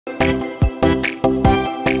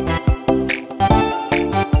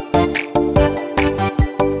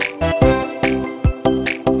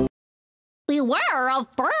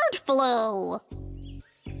of bird flu.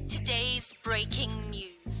 Today's breaking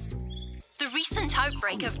news. The recent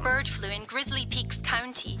outbreak of bird flu in Grizzly Peaks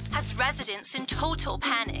County has residents in total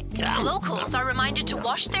panic. Locals are reminded to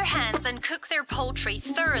wash their hands and cook their poultry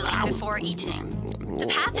thoroughly before eating. The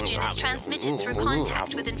pathogen is transmitted through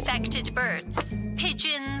contact with infected birds.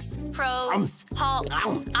 Pigeons, crows,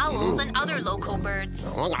 hawks, owls, and other local birds.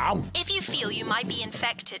 If you feel you might be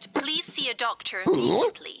infected, please see a doctor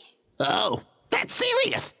immediately. Oh, that's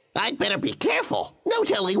serious. I'd better be careful. No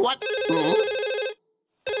telling what...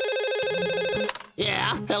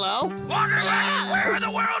 Yeah, hello? Logger Vick, where in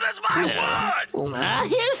the world is my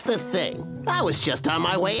wood? Here's the thing. I was just on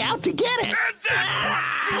my way out to get it. And then what?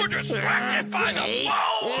 You were distracted by the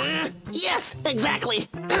phone! Yes, exactly.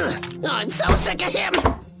 I'm so sick of him.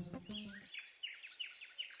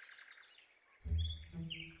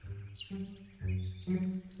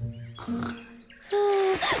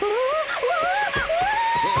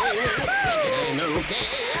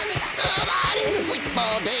 Sleep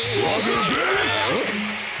all day.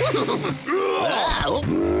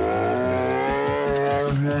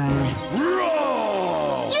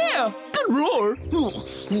 Yeah, good roar.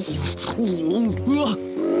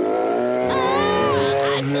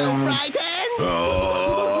 I'm so frightened.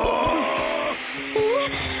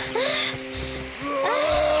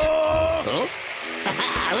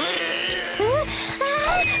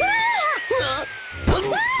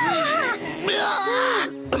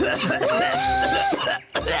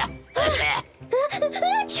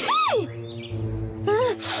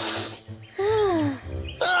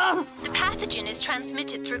 The pathogen is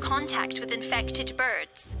transmitted through contact with infected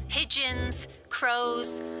birds. Pigeons,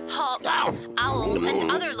 crows, hawks, owls, and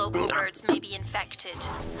other local birds may be infected.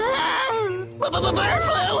 Bird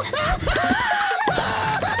flu!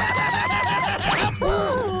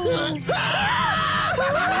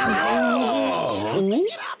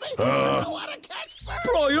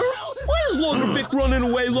 Briar, why is Logger Vick running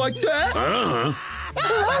away like that? Oh.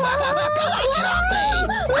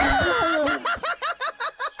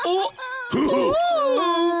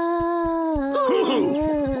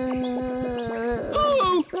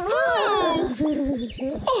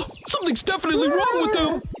 Oh, something's definitely wrong with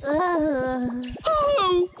him.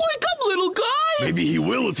 Oh, wake up, little guy. Maybe he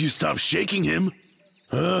will if you stop shaking him.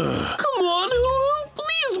 Come on, Hoo-Hoo,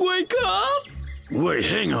 please wake up. Wait,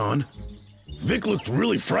 hang on. Vick looked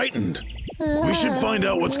really frightened. We should find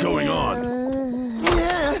out what's going on.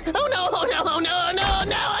 Oh no, oh no, oh no, no,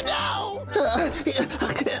 no,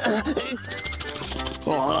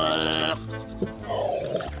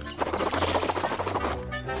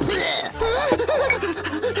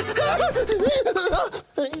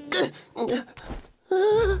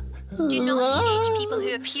 Do not engage people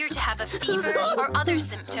who appear to have a fever or other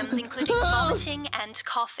symptoms, including vomiting and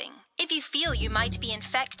coughing. If you feel you might be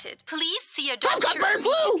infected, please see a doctor I've got bird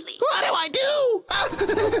flu! immediately. What do I do?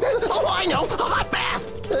 Oh, I know! A hot bath!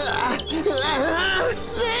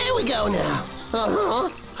 There we go now.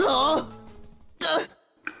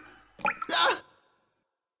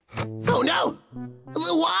 Oh no!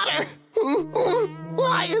 The water!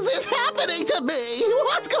 Why is this happening to me?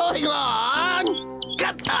 What's going on?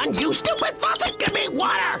 Come on, you stupid faucet! Give me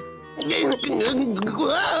water!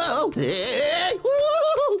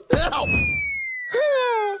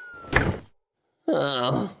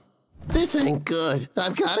 Oh, this ain't good.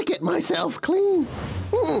 I've got to get myself clean.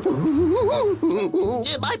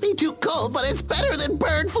 It might be too cold, but it's better than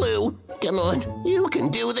bird flu. Come on, you can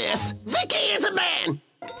do this. Vicky is a man.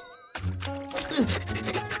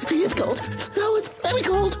 It's cold. Oh, it's very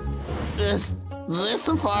cold. Is this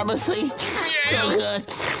the pharmacy? Yes. Oh, good.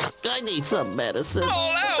 I need some medicine.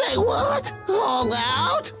 All out. Hey, what? All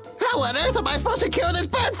out? How on earth am I supposed to cure this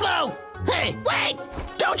bird flu? Hey, wait!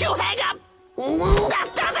 Don't you hang up! That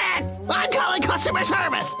does it! I'm calling customer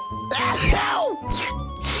service! No!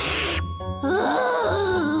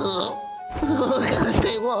 I gotta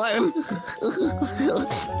stay warm.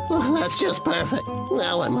 That's just perfect.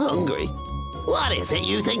 Now I'm hungry. What is it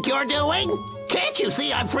you think you're doing? Can't you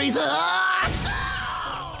see I'm freezing?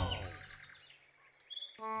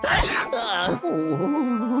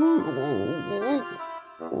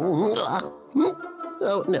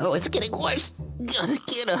 Oh no, it's getting worse. Gotta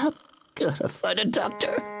get up. Gotta find a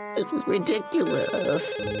doctor. This is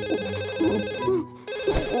ridiculous.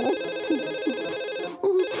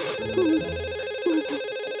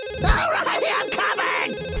 All right, I'm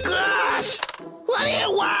coming! Gosh! What do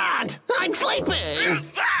you want? I'm sleeping! Is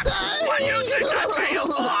that what you think I feel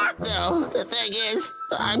for? No, the thing is,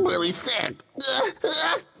 I'm really sick. I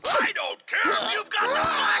don't care if you've got the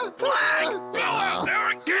black plague! Go out there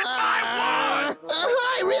and get my wood!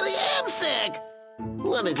 I really am sick!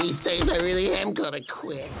 One of these days, I really am gonna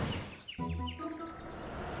quit.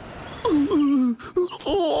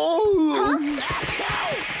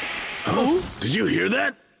 Oh, did you hear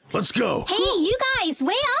that? Let's go. Hey, you guys,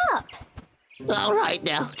 way up! All right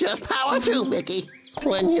now, just power through, Mickey.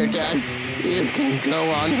 When you're done, you can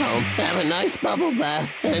go on home, have a nice bubble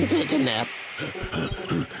bath, and take a nap.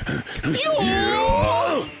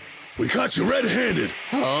 Yeah! We caught you red-handed.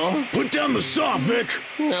 Oh? Put down the saw, Vic.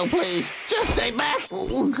 No, please, just stay back.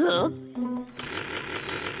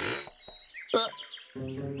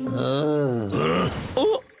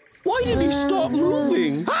 Why did he stop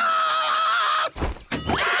moving? Get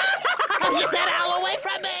that owl away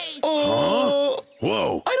from me!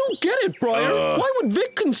 Whoa. I don't get it, Briar. Why would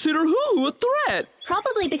Vic consider Hoo-Hoo a threat?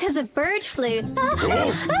 Probably because of bird flu.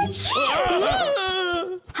 Whoa.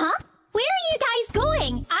 Huh? Where are you guys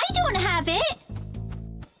going? I don't have it.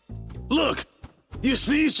 Look, you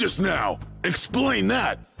sneezed just now. Explain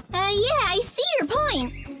that. Yeah, I see your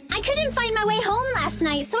point. I couldn't find my way home last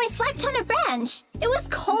night, so I slept on a branch. It was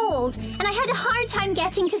cold, and I had a hard time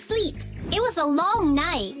getting to sleep. It was a long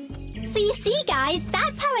night. So you see, guys,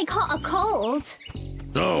 that's how I caught a cold.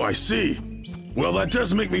 Oh, I see. Well, that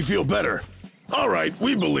does make me feel better. All right,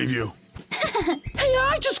 we believe you. Hey,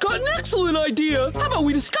 I just got an excellent idea. How about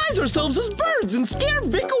we disguise ourselves as birds and scare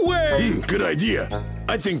Vic away? Good idea.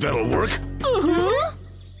 I think that'll work. Uh-huh.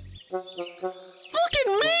 Look at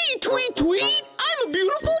me, Tweet Tweet. I'm a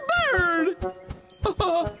beautiful bird.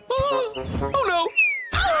 Oh, no.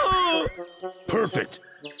 Perfect.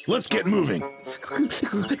 Let's get moving.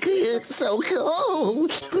 It's so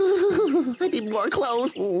cold. I need more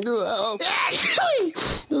clothes.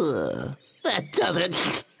 That does it.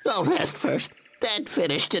 I'll rest first. Then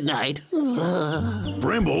finish tonight.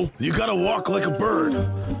 Bramble, you gotta walk like a bird.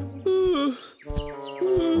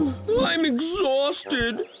 I'm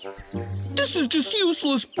exhausted. This is just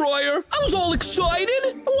useless, Briar. I was all excited.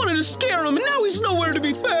 I wanted to scare him, and now he's nowhere to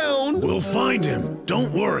be found. We'll find him.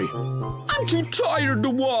 Don't worry. I'm too tired to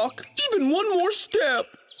walk. Even one more step.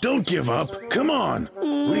 Don't give up. Come on.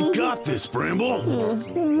 We got this, Bramble.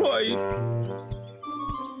 Right.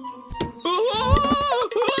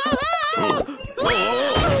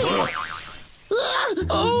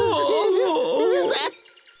 Is that?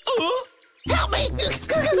 Help me!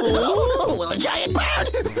 Oh, a giant bird!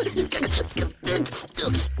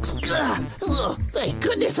 Thank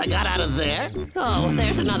goodness I got out of there. Oh,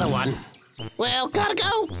 there's another one. Well, gotta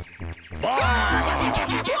go.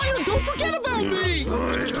 Briar, don't forget about me!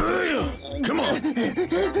 Come on.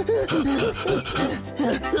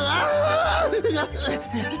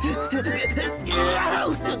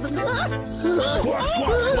 Squawk,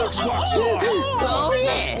 squawk, squawk, squawk, squawk. Oh,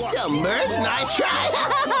 yeah. The bird's nice try.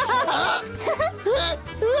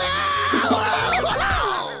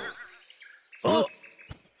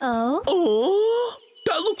 Oh,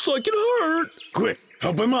 that looks like it hurt. Quick,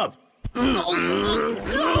 help him up.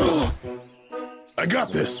 I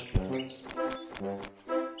got this.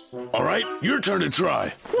 All right, your turn to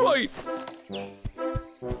try. Right.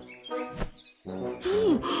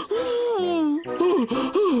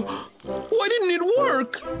 Why didn't it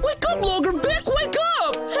work? Wake up, Logger Vick, wake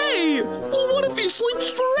up! Hey, well, what if he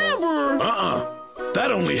sleeps forever?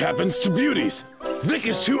 That only happens to beauties. Vick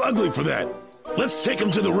is too ugly for that. Let's take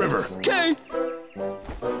him to the river. Okay.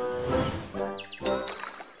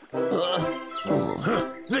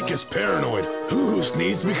 Vick is paranoid. Hoo-Hoo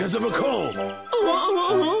sneezed because of a cold.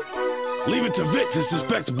 Leave it to Vick to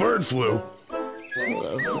suspect bird flu.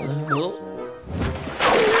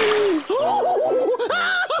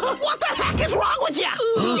 What the heck is wrong with you?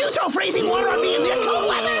 You throw freezing water on me in this cold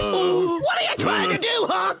weather? What are you trying to do,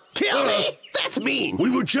 huh? Kill me? That's mean. We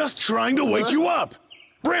were just trying to wake you up.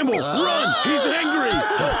 Bramble, run! He's angry!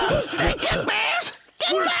 Get bears!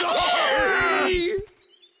 Get We're back sorry! here!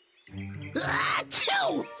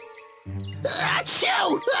 Achoo!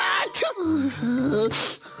 Achoo! Achoo!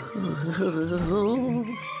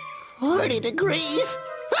 40 degrees.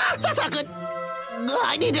 That's not good.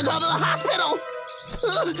 I need to go to the hospital.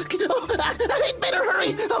 I'd better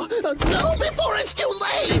hurry. No, before it's too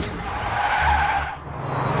late.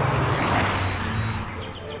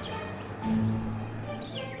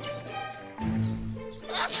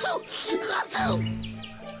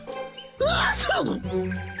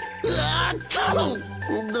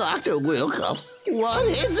 Dr. Wilcoff, what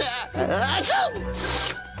is that?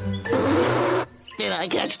 Did I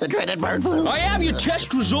catch the dreaded bird flu? I have your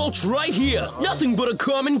test results right here. Nothing but a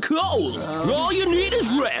common cold. All you need is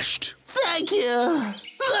rest. Thank you.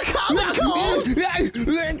 The common cold.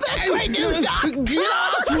 That's great news, Doc. I'm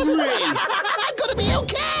gonna be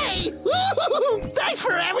okay. Thanks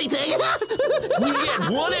for everything. We get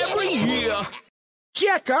one every year.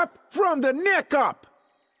 Checkup from the neck up.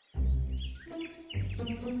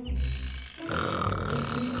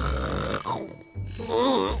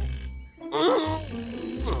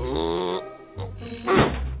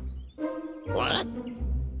 What?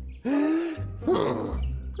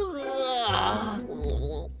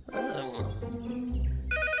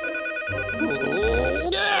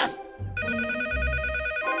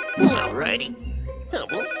 Alrighty.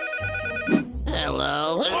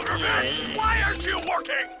 Hello. Logger Vick, why aren't you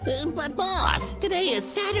working? But boss, today is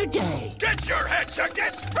Saturday. Get your head checked,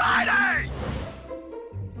 it's Friday!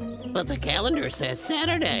 But the calendar says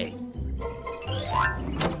Saturday.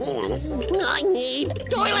 I need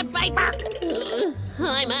toilet paper.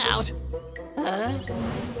 I'm out.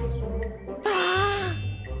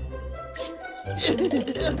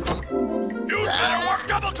 You better work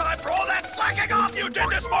double time for all that slacking off you did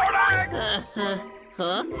this morning!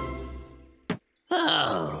 Huh?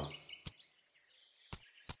 Oh.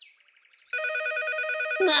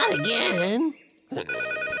 Not again.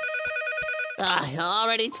 I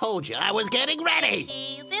already told you I was getting ready.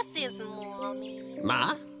 Hey, this is Mommy.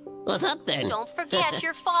 Ma? What's up then? Don't forget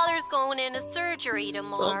your father's going into surgery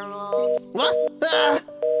tomorrow. What?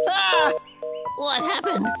 What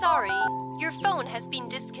happened? Sorry, your phone has been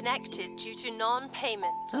disconnected due to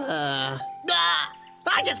non-payment.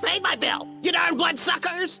 I just paid my bill, you darn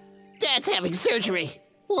bloodsuckers! Dad's having surgery.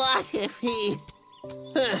 What if he...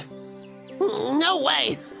 no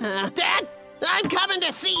way! Dad, I'm coming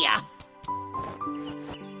to see ya!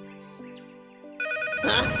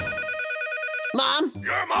 Huh? Mom?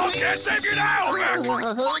 Your mom can't save you now, Vick!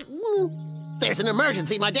 There's an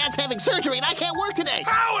emergency. My dad's having surgery and I can't work today.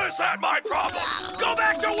 How is that my problem? Go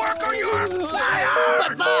back to work or you're But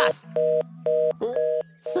fired! boss!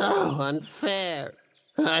 So unfair.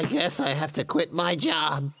 I guess I have to quit my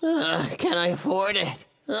job. Can I afford it?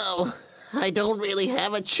 Oh, I don't really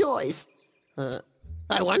have a choice.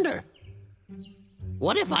 I wonder,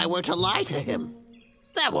 what if I were to lie to him?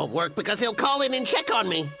 That won't work because he'll call in and check on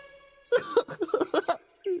me.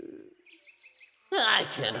 I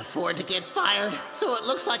can't afford to get fired, so it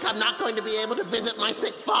looks like I'm not going to be able to visit my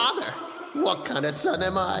sick father. What kind of son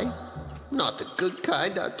am I? Not the good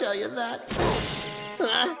kind, I'll tell you that.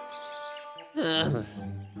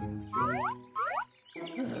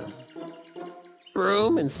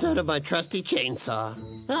 Broom instead of my trusty chainsaw.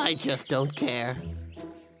 I just don't care.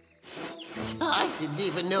 I didn't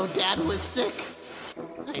even know Dad was sick.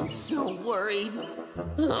 I'm so worried.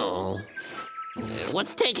 Oh.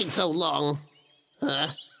 What's taking so long?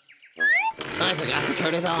 I forgot to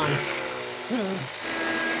turn it on.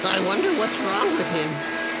 I wonder what's wrong with him.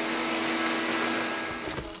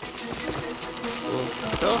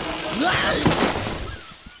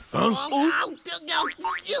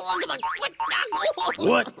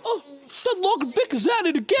 What? Oh, that Logger Vick is at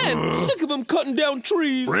it again. Sick of him cutting down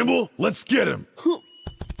trees. Bramble, let's get him.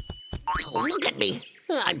 Look at me.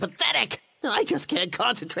 I'm pathetic. I just can't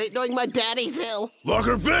concentrate knowing my daddy's ill.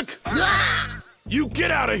 Logger Vick, you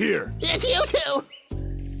get out of here. It's you two.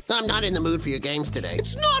 I'm not in the mood for your games today.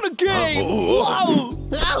 It's not a game. Oh.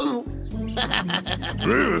 Oh.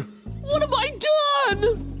 What have I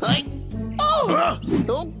done? Hey. Ah.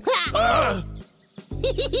 Oh. Ah.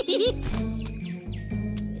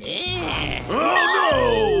 Yeah.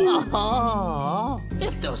 Oh, Oh,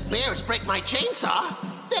 if those bears break my chainsaw,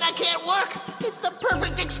 then I can't work. It's the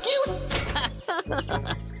perfect excuse.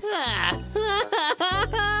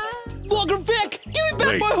 Logger Vick, give me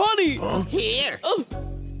back Wait. my honey. Huh? Here.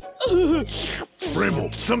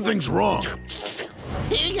 Bramble, something's wrong.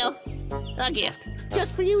 Here you go. A gift.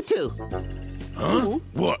 Just for you two. Huh?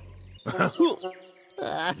 What?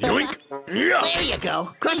 Yoink. Yeah. There you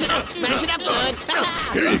go. Crush it up. Smash it up good.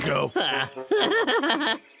 Here you go.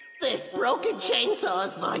 This broken chainsaw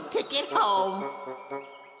is my ticket home.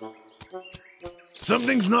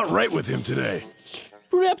 Something's not right with him today.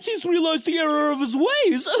 Perhaps he's realized the error of his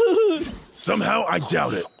ways. Somehow, I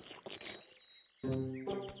doubt it.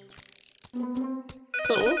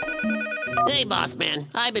 Oh. Hey, boss man.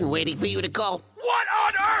 I've been waiting for you to call. What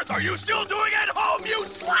on earth are you still doing at home, you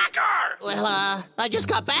slacker? Well, I just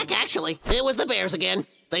got back, actually. It was the bears again.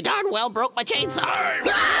 They darn well broke my chainsaw. Hey,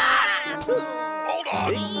 hold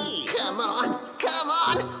on. Come on. Come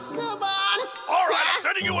on. Come on. All right, I'm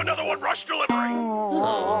sending you another one rush delivery.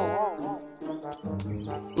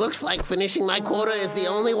 Looks like finishing my quota is the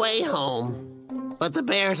only way home. But the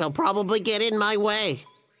bears will probably get in my way.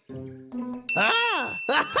 Ah!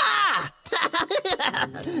 Aha!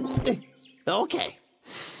 Okay.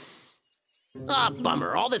 Ah,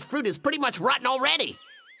 bummer. All this fruit is pretty much rotten already.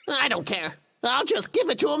 I don't care. I'll just give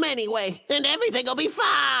it to him anyway, and everything will be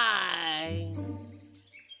fine.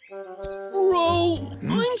 Bro,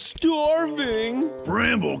 I'm starving.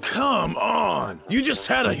 Bramble, come on. You just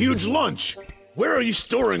had a huge lunch. Where are you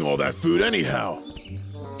storing all that food anyhow?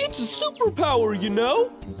 It's a superpower, you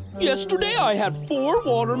know? Yesterday I had 4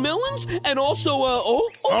 watermelons and also, all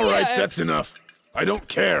right, that's enough. I don't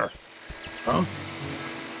care. Huh?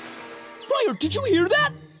 Briar, did you hear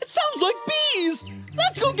that? It sounds like bees!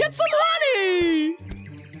 Let's go get some honey!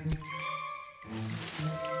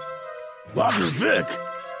 Logger Vick,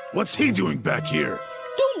 what's he doing back here?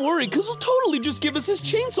 Don't worry, cause he'll totally just give us his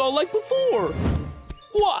chainsaw like before.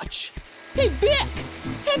 Watch. Hey, Vick!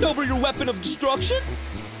 Hand over your weapon of destruction.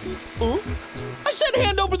 Huh? I said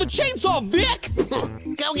hand over the chainsaw, Vick!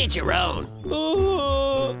 Go get your own.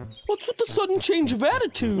 What's with the sudden change of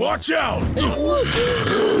attitude? Watch out!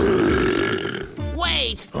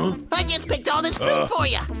 Wait! Huh? I just picked all this fruit for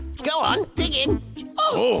you. Go on, dig in.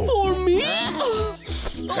 For me?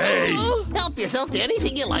 Hey! Help yourself to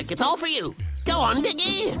anything you like. It's all for you. Go on, dig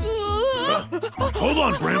in. Hold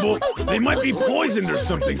on, Bramble. They might be poisoned or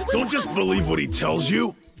something. Don't just believe what he tells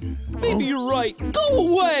you. Maybe you're right. Go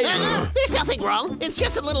away! There's nothing wrong. It's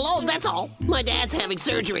just a little old, that's all. My dad's having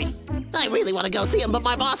surgery. I really want to go see him, but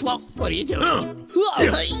my boss won't. What are you doing?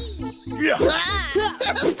 Yeah.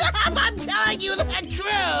 Stop! I'm telling you the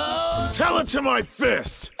truth! Tell it to my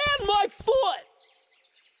fist. And my foot!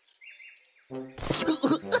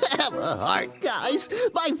 Have a heart, guys.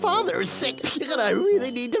 My father is sick, and I really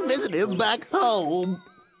need to visit him back home.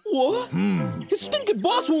 What? His stinking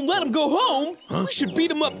boss won't let him go home. Huh? We should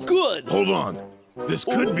beat him up good. Hold on. This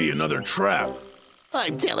could be another trap.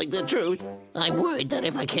 I'm telling the truth. I'm worried that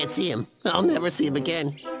if I can't see him, I'll never see him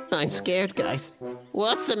again. I'm scared, guys.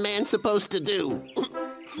 What's a man supposed to do?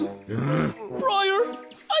 Briar,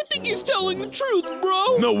 I think he's telling the truth,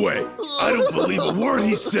 bro. No way. I don't believe a word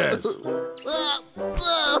he says.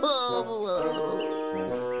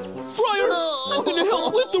 Briar, I'm gonna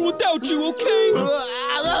help with or without you, okay?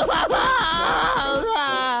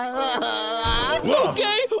 It's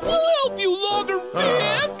okay. We'll help you, Logger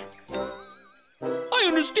Vick. I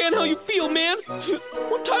understand how you feel, man.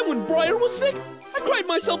 One time when Briar was sick, I cried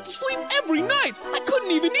myself to sleep every night. I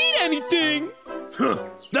couldn't even eat anything. Huh.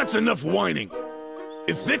 That's enough whining.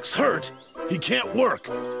 If Vick's hurt, he can't work.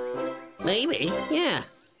 Maybe, yeah.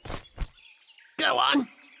 Go on.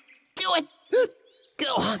 Do it.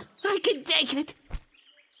 Go on. I can take it.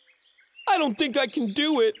 I don't think I can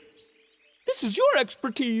do it. This is your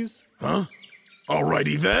expertise. Huh?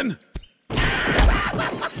 Alrighty then.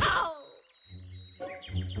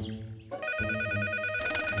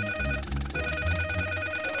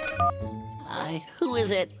 Who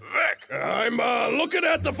is it? Vick, I'm looking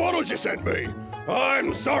at the photos you sent me.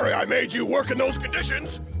 I'm sorry I made you work in those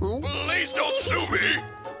conditions. Please don't sue me.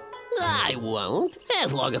 I won't,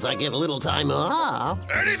 as long as I get a little time off.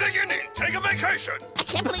 Anything you need, take a vacation. I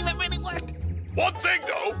can't believe it really worked. One thing,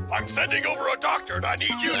 though, I'm sending over a doctor, and I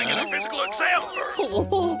need you to get a physical exam first.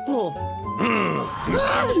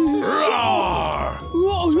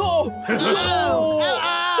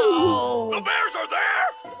 The bears are there!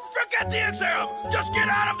 Forget the exam! Just get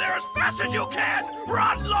out of there as fast as you can!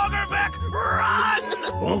 Run, Logger Vick! Run!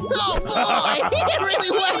 Oh, boy! It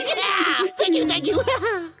really worked! Thank you, thank you!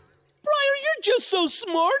 Briar, you're just so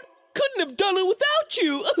smart! Couldn't have done it without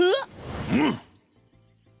you!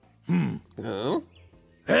 Huh?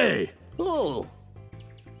 Hey, Oh.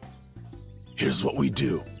 here's what we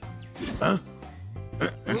do. Huh?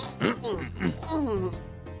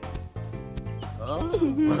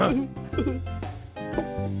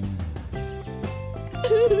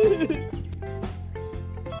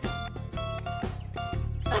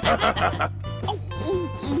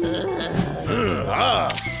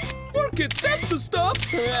 Work it, that's the stuff!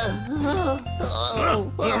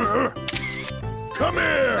 Come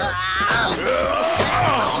here!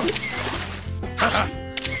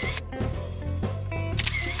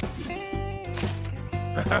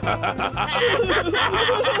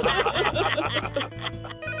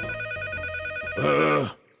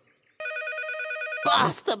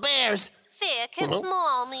 Boss, the bears! Vick, it's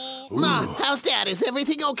Mommy. Ma, how's Dad? Is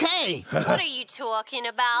everything okay? What are you talking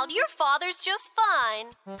about? Your father's just fine.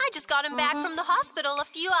 I just got him back from the hospital a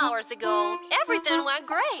few hours ago. Everything went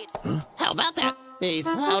great. How about that? He's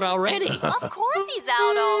out already. Of course he's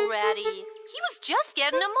out already. He was just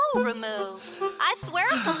getting a mole removed. I swear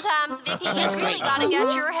sometimes, Vicky, you really gotta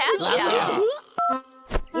get your head checked.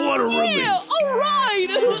 What a relief! Yeah, all right!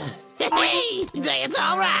 Hey, it's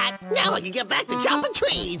all right. Now I can get back to chopping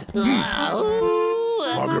trees.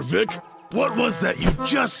 Logger Vick, What was that you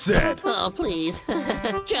just said? Oh, please.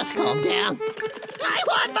 Just calm down. I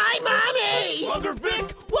want my mommy! Logger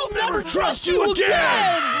Vick, we'll never trust you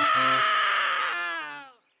again!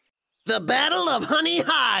 The Battle of Honey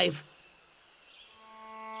Hive.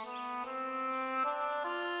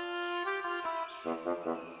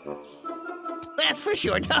 That's for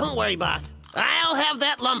sure. Don't worry, boss. I'll have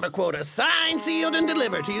that lumber quota signed, sealed, and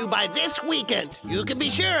delivered to you by this weekend. You can be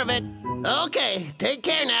sure of it. Okay, take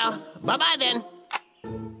care now. Bye-bye then.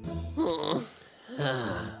 Oh,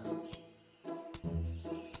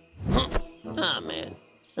 man.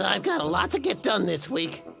 I've got a lot to get done this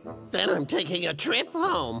week. Then I'm taking a trip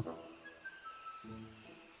home.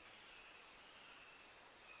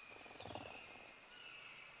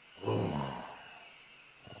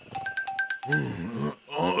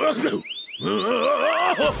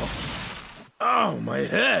 Oh, my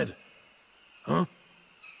head. Huh?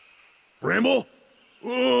 Bramble?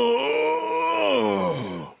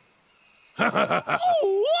 Oh! Oh,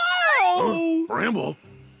 wow! Bramble?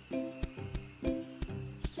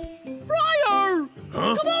 Briar!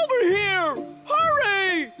 Huh? Come over here!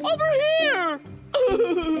 Hurry! Over here!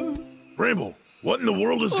 Bramble, what in the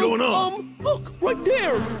world is going on? Look, right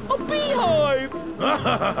there! A beehive!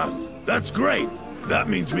 That's great. That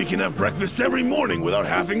means we can have breakfast every morning without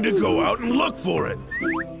having to go out and look for it.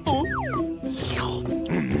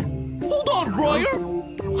 Hold on, Briar!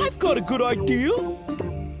 I've got a good idea.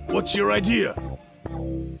 What's your idea?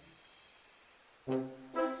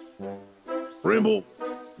 Bramble,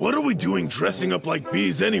 what are we doing dressing up like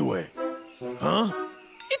bees anyway? Huh?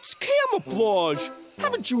 It's camouflage.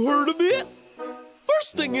 Haven't you heard of it?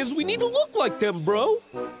 First thing is we need to look like them, bro.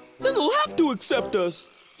 Then they'll have to accept us.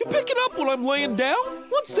 You pick it up when I'm laying down?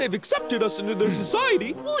 Once they've accepted us into their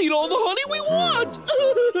society, we'll eat all the honey we want.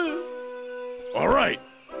 All right,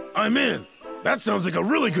 I'm in. That sounds like a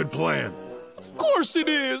really good plan. Of course it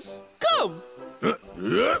is. Come.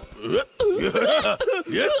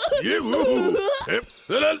 Yes, yeah, woo.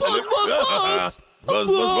 Buzz, buzz, buzz. Buzz, buzz,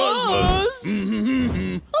 buzz, buzz.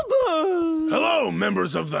 Hello,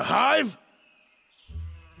 members of the Hive.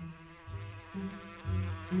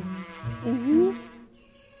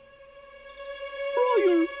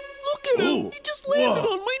 Briar, look at him. Ooh. He just landed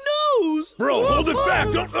Whoa. on my nose. Bro, hold it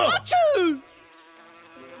back. Don't. Achoo!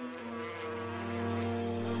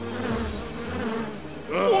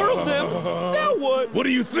 More of them. Now what? What do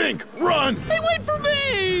you think? Run! Hey, wait for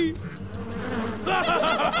me!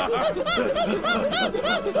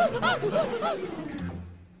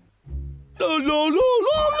 No, no, no, no,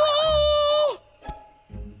 no!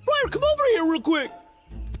 Briar, come over here real quick.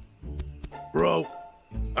 Bro,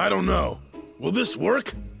 I don't know. Will this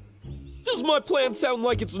work? Does my plan sound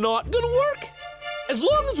like it's not gonna work? As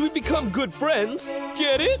long as we become good friends,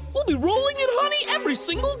 get it? We'll be rolling in honey every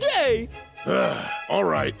single day. All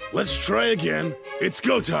right, let's try again. It's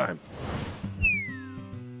go time.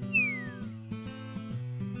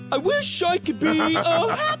 I wish I could be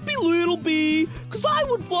a happy little bee, 'cause I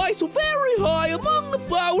would fly so very high among the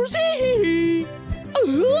flowers. Hee hee hee.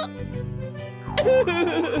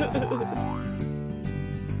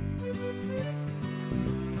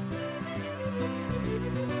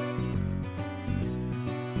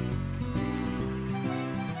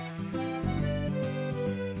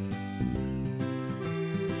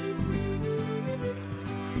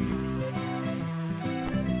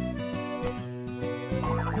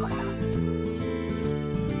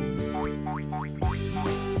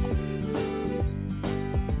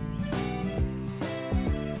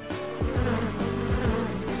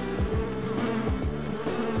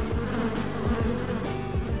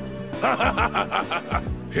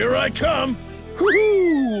 Here I come!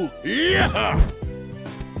 Woohoo! Yeah!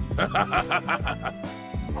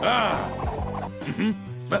 Ah!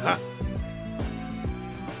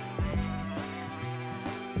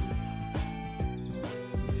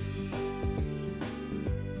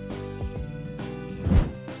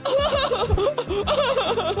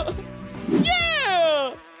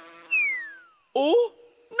 Yeah! Oh,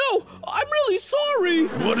 no, I'm really sorry.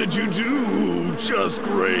 What did you do? Just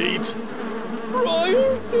great.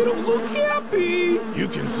 Briar, they don't look happy. You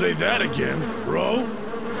can say that again, bro.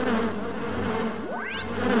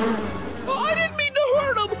 I didn't mean to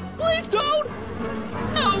hurt them. Please don't.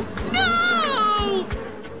 No, no!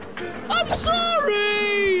 I'm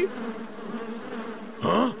sorry.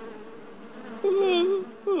 Huh?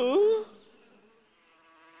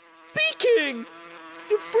 Bee King,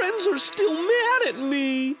 your friends are still mad at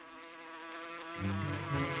me.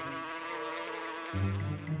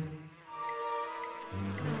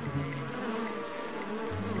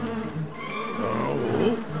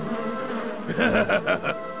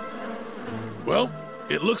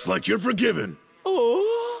 It looks like you're forgiven.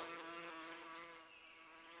 Oh.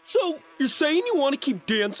 So, you're saying you want to keep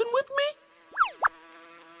dancing with me?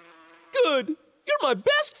 Good. You're my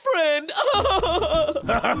best friend.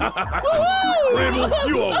 Bramble,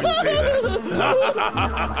 you always say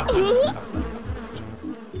that.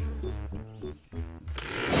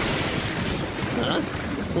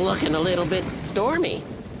 Looking a little bit stormy.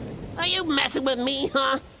 Are you messing with me,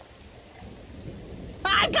 huh?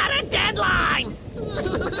 I've got a deadline!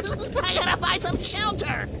 I gotta find some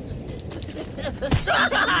shelter!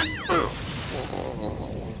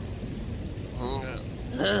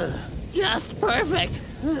 Just perfect.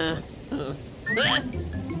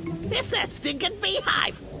 It's that stinking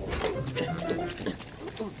beehive!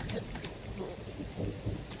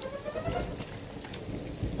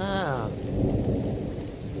 Oh.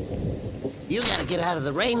 You gotta get out of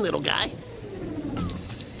the rain, little guy.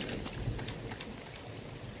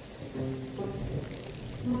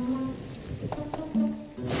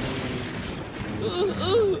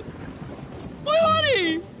 My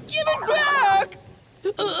honey! Give it back!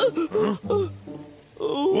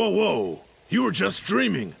 Whoa, whoa. You were just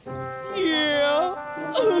dreaming. Yeah.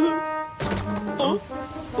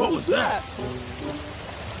 What was that?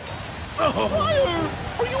 Oh, Briar!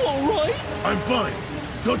 Are you alright? I'm fine.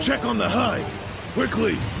 Go check on the hive.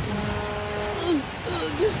 Quickly.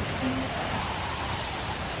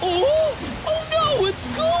 Oh no, it's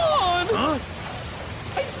gone! Huh?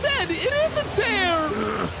 I said it isn't there!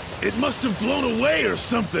 It must have blown away or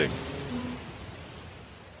something.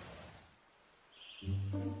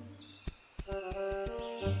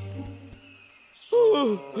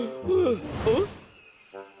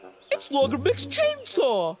 It's Logger Vick's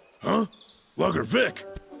chainsaw! Huh? Logger Vick?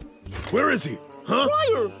 Where is he? Huh?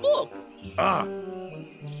 Briar, look! Ah.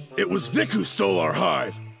 It was Vick who stole our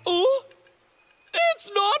hive.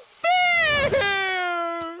 It's not fair!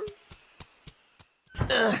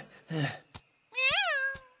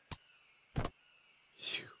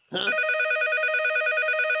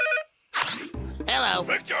 Hello.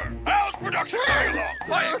 Victor, how's production going along?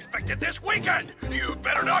 I expected this weekend. You'd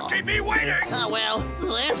better not keep me waiting. Oh, well,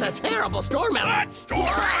 there's a terrible storm out. That storm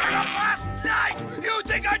started up last night. You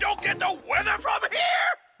think I don't get the weather from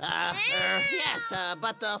here? Yes,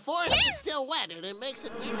 but the forest is still wet and it makes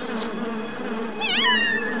it weird. If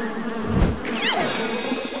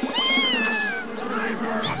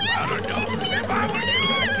I were you,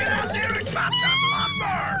 I'd get out there and chop some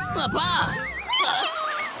lumber. Boss!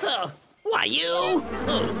 Why, you?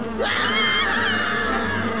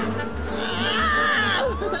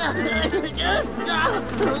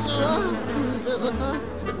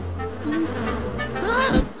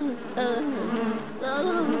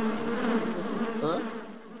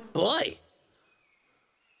 Boy.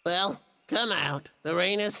 Well, come out. The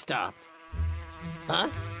rain has stopped. Huh?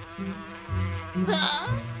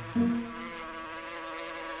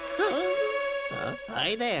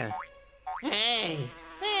 Hi there. Hey.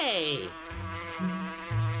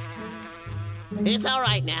 It's all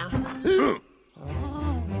right now.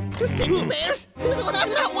 Sticky bears?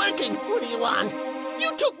 I'm not working. What do you want?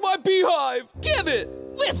 You took my beehive! Give it!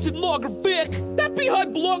 Listen, Logger Vick! That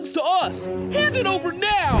beehive belongs to us! Hand it over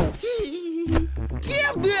now!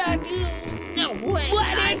 Give it! No way!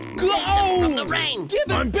 Let it go! From the rain! Give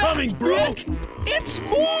it I'm back, coming, bro! Vick. It's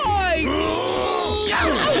mine!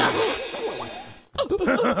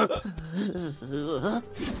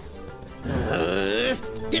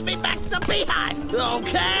 Give me back the beehive!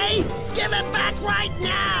 Okay? Give it back right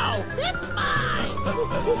now! It's mine!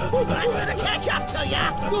 I'm gonna catch up to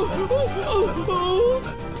ya!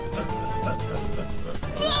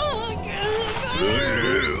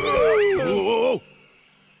 Whoa.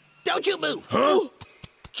 Don't you move! Huh?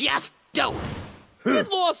 Just don't! Get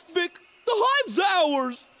lost, Vick! The hive's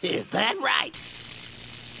ours! Is that right?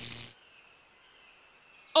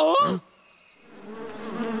 Huh?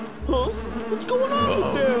 What's going on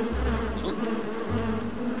with them?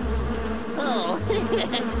 Oh.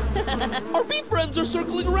 Our bee friends are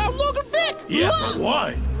circling around Logger Vick! Yeah, but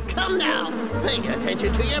why? Come now! Pay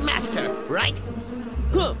attention to your master, right?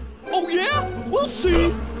 Huh. Oh yeah? We'll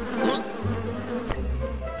see!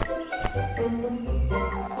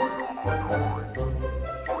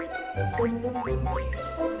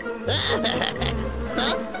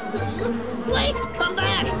 Wait! Come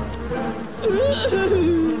back!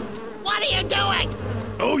 What are you doing?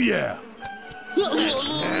 Oh, yeah.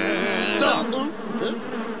 Stop.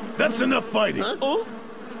 That's enough fighting.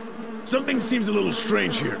 Something seems a little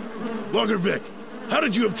strange here. Logger Vick, how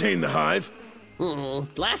did you obtain the hive?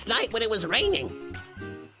 Last night when it was raining.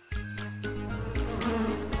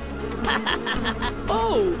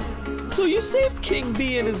 Oh, So you saved King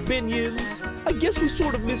Bee and his minions. I guess we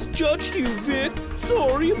sort of misjudged you, Vic.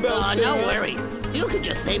 Sorry about that. No worries. You could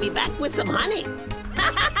just pay me back with some honey.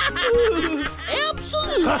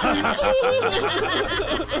 Absolutely.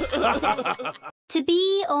 To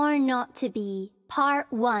be or not to be,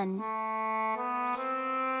 Part 1.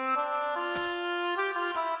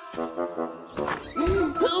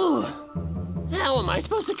 Ooh. How am I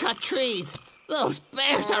supposed to cut trees? Those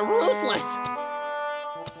bears are ruthless.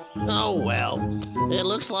 Oh well. It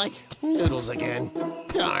looks like noodles again.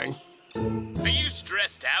 Darn. Are you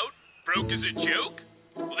stressed out? Broke as a joke?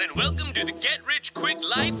 Well then welcome to the get-rich-quick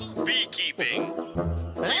life of beekeeping.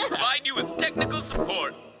 We provide you with technical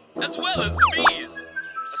support, as well as the bees.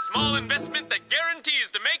 A small investment that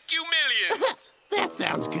guarantees to make you millions. That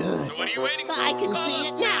sounds good. So what are you waiting for? I can see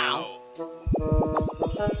it now.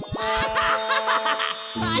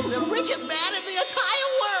 I'm the richest man in the entire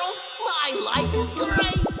world. My life is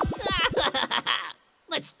great.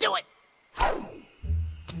 Let's do it.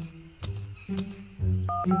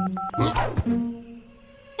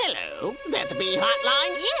 Hello, that the bee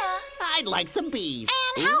hotline? Yeah. I'd like some bees.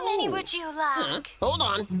 And how many would you like? Hold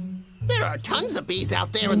on. There are tons of bees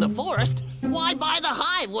out there in the forest. Why buy the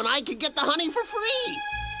hive when I could get the honey for free?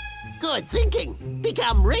 Good thinking.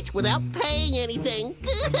 Become rich without paying anything.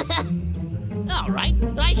 All right,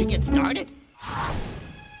 I should get started.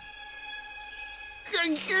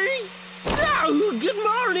 Oh, good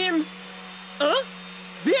morning.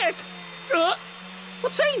 Vic?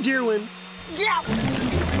 What's he doing?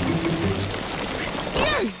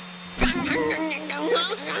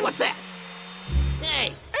 What's that?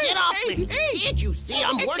 Hey, get off me! Can't you see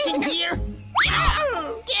I'm working here?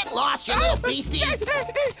 Get lost, you little beastie!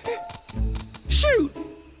 Shoot!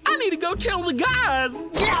 I need to go tell the guys.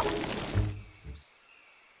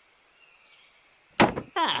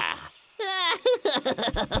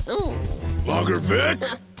 Logger Vick?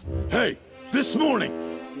 Hey, this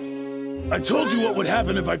morning, I told you what would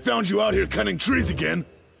happen if I found you out here cutting trees again.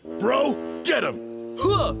 Bro, get him!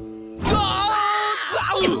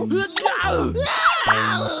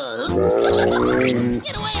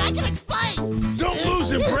 Get away, I can explain! Don't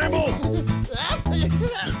lose him, Bramble!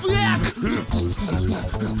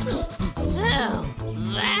 Oh,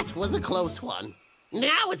 that was a close one.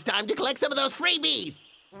 Now it's time to collect some of those freebies.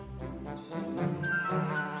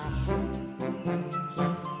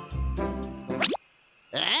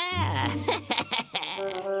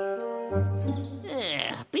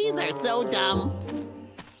 Bees are so dumb.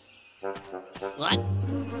 What?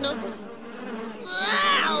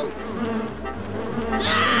 Ow!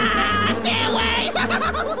 Stay away!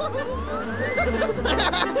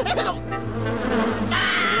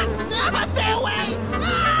 Stay away!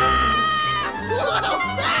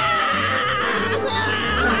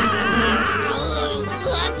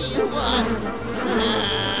 What do you want?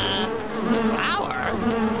 Flower?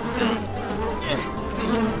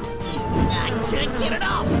 I can't get it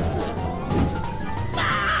off!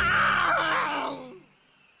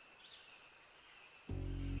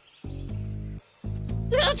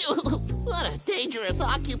 What a dangerous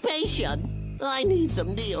occupation. I need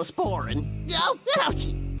some Neosporin. Oh, ouch!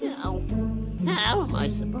 Oh. How am I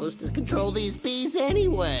supposed to control these bees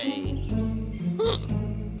anyway?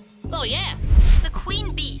 Oh, yeah. The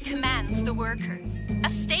queen bee commands the workers.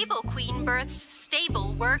 A stable queen births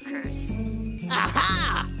stable workers.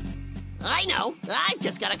 Aha! I know. I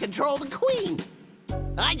just gotta control the queen.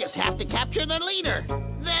 I just have to capture the leader.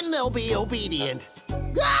 Then they'll be obedient.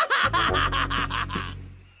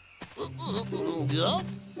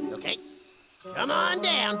 Okay. Come on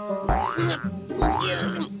down.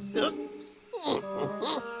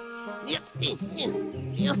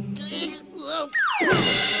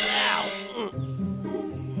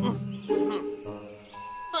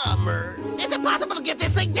 Bummer. It's impossible to get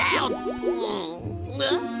this thing down.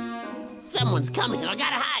 Someone's coming. I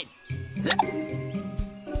gotta hide.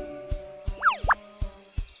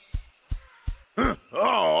 Oh,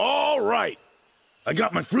 all right. I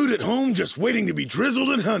got my fruit at home just waiting to be drizzled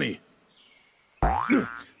in honey.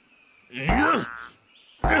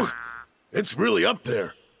 It's really up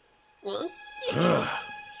there.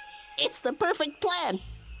 It's the perfect plan.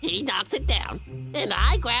 He knocks it down, and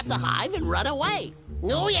I grab the hive and run away.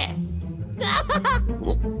 Oh, yeah.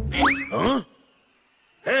 Huh?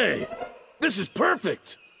 Hey, this is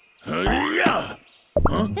perfect. Yeah.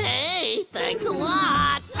 Huh? Hey, thanks a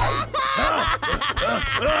lot.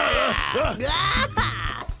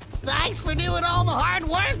 Thanks for doing all the hard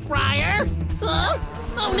work, Briar.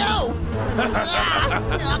 Oh, no.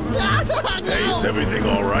 Hey, is everything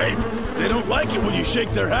all right? They don't like it when you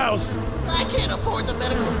shake their house. I can't afford the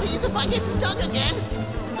medical fees if I get stung again.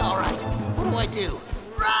 All right, what do I do?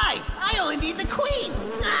 Right, I only need the queen.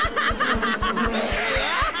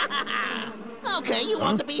 Okay, you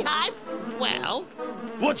want the beehive? Well...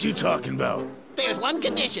 What you talking about? There's one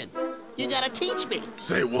condition. You gotta teach me.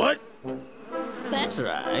 Say what? That's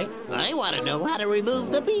right. I want to know how to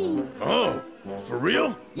remove the bees. Oh, for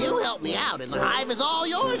real? You help me out, and the hive is all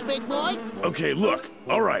yours, big boy. Okay, look.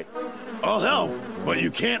 All right. I'll help, but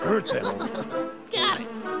you can't hurt them. Got it.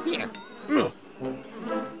 Here.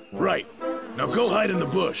 Right. Now go hide in the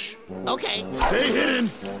bush. Okay. Stay hidden.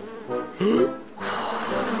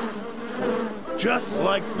 Just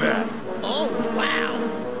like that. Oh, wow.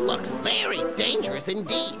 Looks very dangerous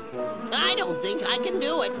indeed. I don't think I can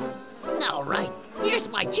do it. All right. Here's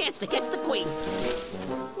my chance to catch the queen.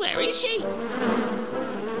 Where is she?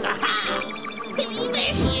 Aha! Hey,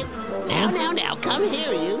 there she is. Now, come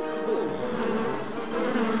here, you.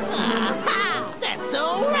 Aha! That's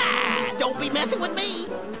so right. Don't be messing with me.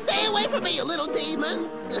 Stay away from me, you little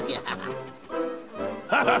demons.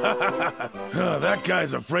 That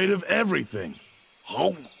guy's afraid of everything.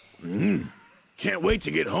 Oh, can't wait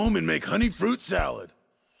to get home and make honey fruit salad.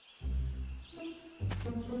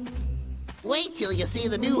 Wait till you see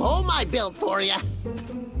the new home I built for you.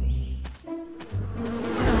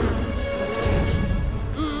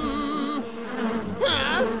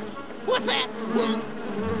 Huh? What's that?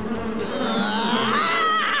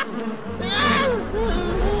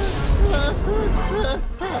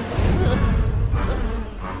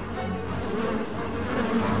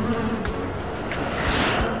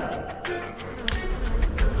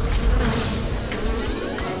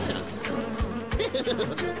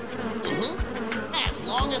 As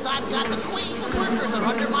long as I've got the queen, the workers are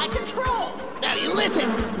under my control. Now you listen.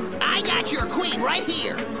 I got your queen right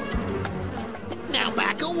here. Now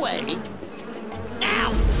back away.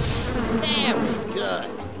 Now. Very good.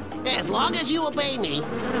 As long as you obey me,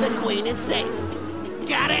 the queen is safe.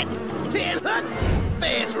 Got it? Pinhook.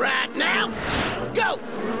 Face right now. Go.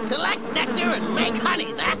 Collect nectar and make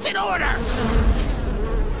honey. That's in order.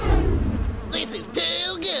 This is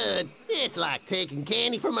too good. It's like taking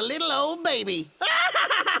candy from a little old baby.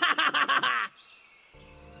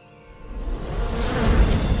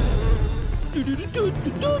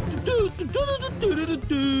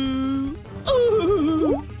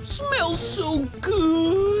 Oh, smells so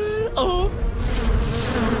good.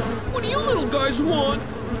 What do you little guys want?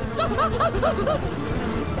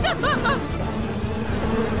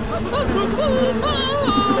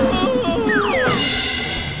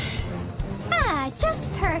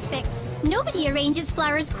 Just perfect. Nobody arranges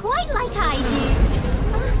flowers quite like I do.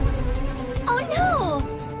 Oh no!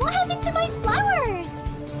 What happened to my flowers?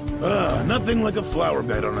 Nothing like a flower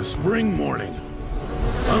bed on a spring morning.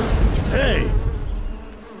 Huh? Hey!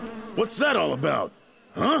 What's that all about?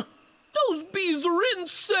 Huh? Those bees are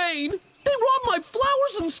insane! They robbed my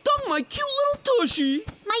flowers and stung my cute little tushy!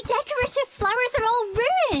 My decorative flowers are all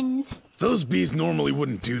ruined! Those bees normally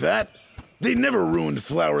wouldn't do that. They never ruined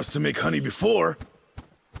flowers to make honey before.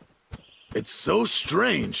 It's so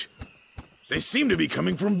strange. They seem to be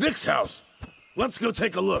coming from Vick's house. Let's go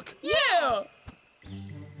take a look. Yeah!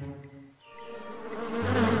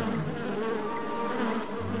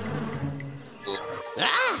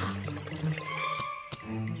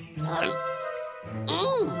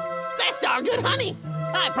 That's darn good honey.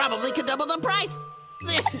 I probably could double the price.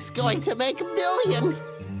 This is going to make millions.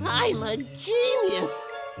 I'm a genius.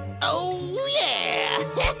 Oh, yeah!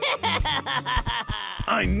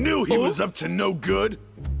 I knew he was up to no good.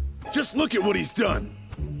 Just look at what he's done.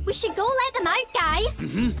 We should go let them out, guys.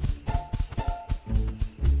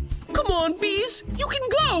 Come on, bees. You can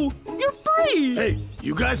go. You're free. Hey,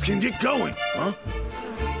 you guys can get going, huh?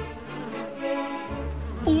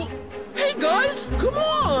 Oh, hey, guys. Come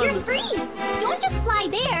on. You're free. Don't just fly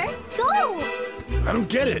there. Go. I don't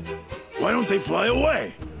get it. Why don't they fly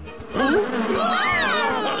away? Huh?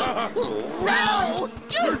 No!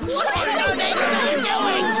 What are you doing?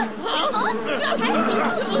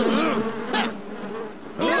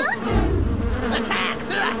 Attack!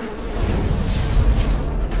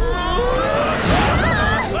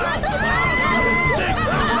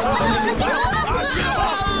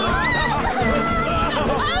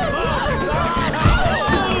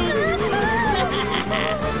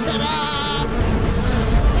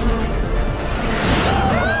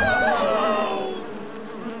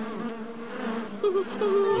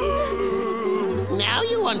 Now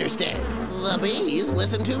you understand. The bees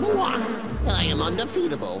listen to moi. I am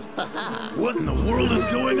undefeatable. What in the world is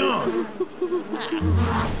going on?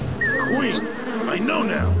 Queen, I know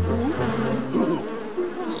now.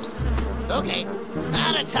 Okay,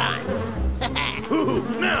 out of time.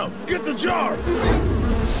 Now, get the jar!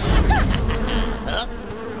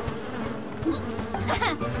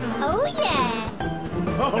 Oh, yeah.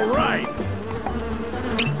 All right.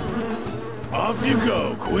 Off you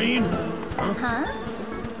go, Queen. Huh?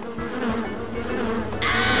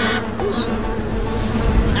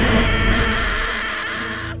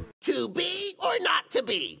 To be or not to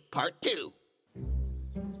be, part 2.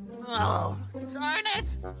 Oh, darn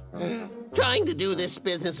it. Trying to do this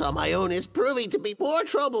business on my own is proving to be more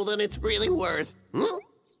trouble than it's really worth.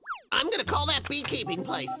 I'm gonna call that beekeeping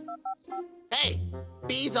place. Hey,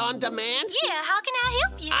 bees on demand? Yeah, how can I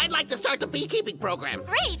help you? I'd like to start the beekeeping program.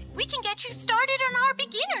 Great. We can get you started on our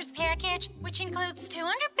beginner's package, which includes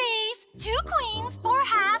 200 bees, 2 queens, 4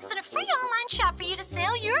 hives, and a free online shop for you to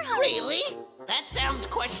sell your honey. Really? That sounds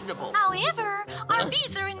questionable. However, our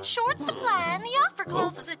bees are in short supply and the offer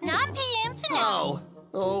closes at 9 p.m. tonight. Oh,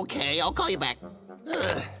 okay. I'll call you back.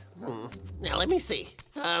 Now, let me see.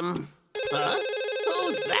 Who's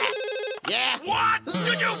that? Yeah. What?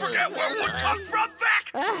 Did you forget where wood comes from,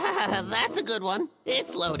 Vick? That's a good one.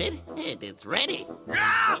 It's loaded, and it's ready.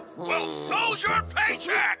 Yeah? Well, so's your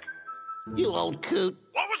paycheck. You old coot.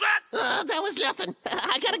 What was that? That was nothing.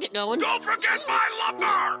 I gotta get going. Don't forget my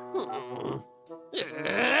lumber.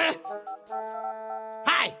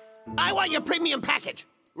 Hi. I want your premium package.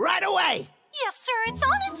 Right away. Yes, sir. It's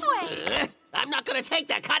on its way. I'm not gonna take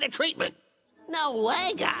that kind of treatment. No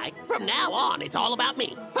way, guy. From now on, it's all about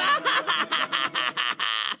me.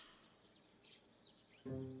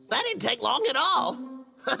 That didn't take long at all.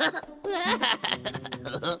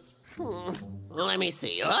 Let me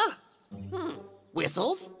see,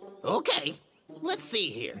 Whistles? Okay. Let's see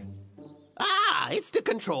here. Ah, it's to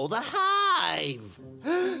control the hive.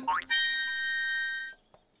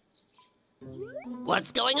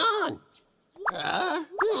 What's going on?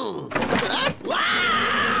 Cool.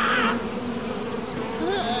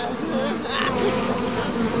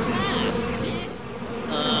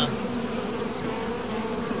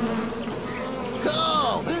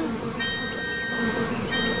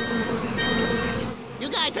 You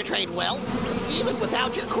guys are trained well, even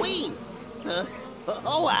without your queen.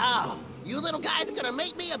 Oh, wow. You little guys are gonna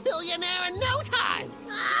make me a billionaire in no time.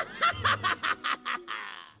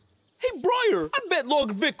 Hey, Briar, I bet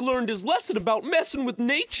Logger Vick learned his lesson about messing with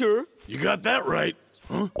nature. You got that right.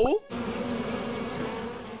 Huh? Oh?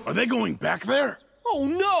 Are they going back there? Oh,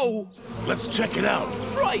 no! Let's check it out.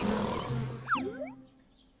 Right!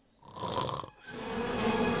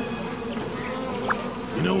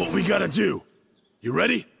 You know what we gotta do? You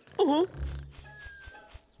ready? Uh-huh.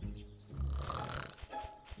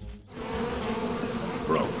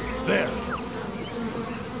 Bro, there.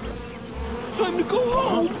 Time to go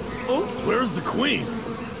home. Oh? Where's the queen?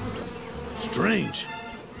 Strange.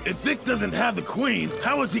 If Vick doesn't have the queen,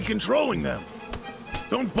 how is he controlling them?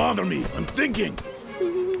 Don't bother me. I'm thinking.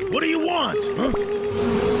 What do you want? Huh?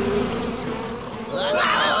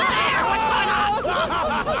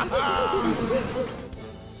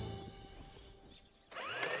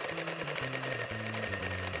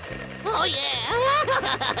 Oh,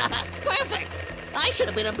 yeah. Perfect. I should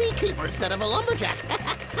have been a beekeeper instead of a lumberjack.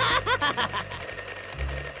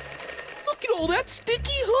 Look at all that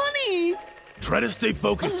sticky honey. Try to stay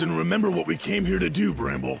focused and remember what we came here to do,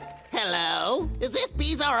 Bramble. Hello? Is this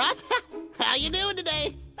Bees R Us? How you doing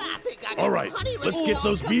today? I think I got All right, some honey let's ready. get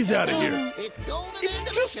those bees out of here. It's golden It's and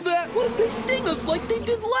just delicious. that. What if they sting us like they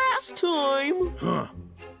did last time? Huh.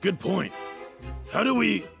 Good point. How do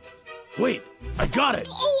we... Wait, I got it.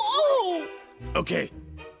 Oh! Okay,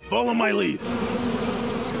 follow my lead.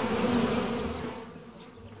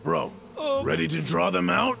 Bro, ready to draw them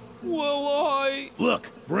out? Well,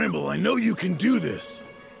 Look, Bramble, I know you can do this.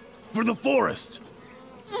 For the forest.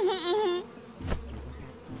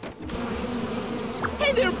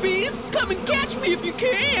 Hey there, bees! Come and catch me if you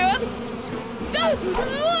can!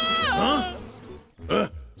 Huh?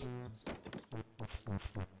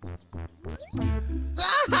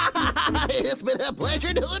 It's been a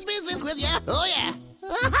pleasure doing business with you. Oh, yeah.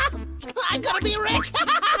 I'm gonna be rich.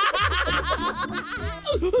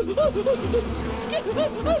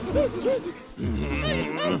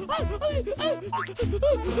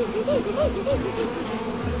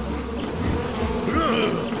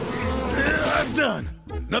 I'm done.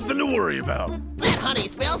 Nothing to worry about. That honey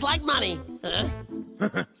smells like money.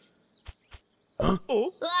 Huh?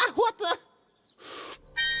 Oh? What the?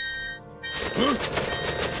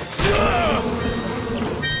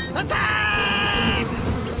 Attack!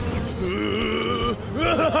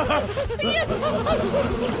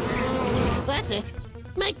 That's it.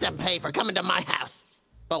 Make them pay for coming to my house.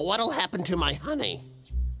 But what'll happen to my honey?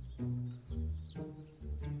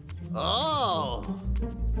 Oh.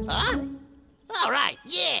 Huh? All right,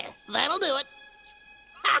 yeah, that'll do it.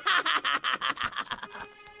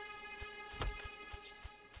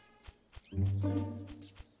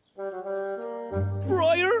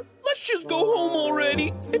 Briar, let's just go home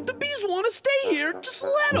already. If the bees want to stay here, just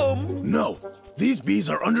let them. No, these bees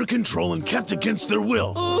are under control and kept against their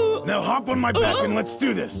will. Now hop on my back and let's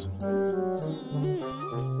do this.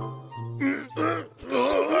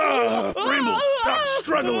 Bramble, stop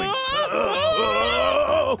struggling.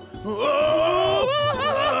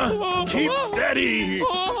 Keep steady.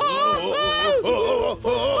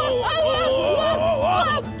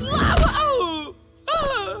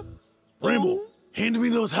 Bramble, hand me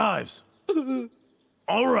those hives.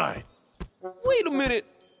 All right. Wait a minute.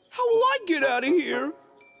 How will I get out of here?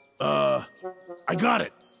 I got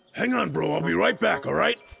it. Hang on, bro. I'll be right back, all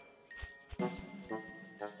right?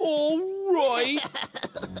 All right.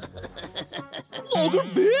 Logger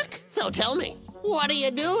Vick? So tell me, what are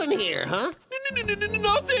you doing here, huh?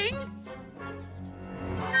 Nothing.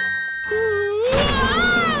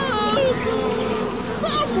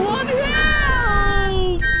 Someone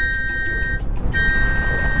help!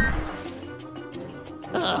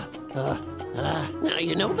 Now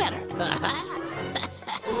you know better.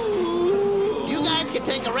 You guys can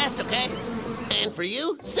take a rest, okay? And for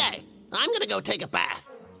you, stay. I'm gonna go take a bath.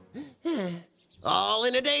 All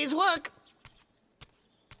in a day's work.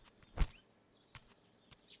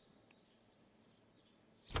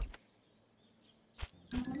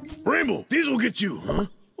 Bramble, these will get you, huh?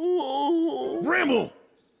 Bramble!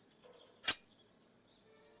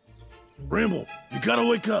 Bramble, you gotta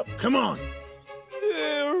wake up. Come on.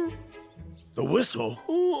 There. The whistle?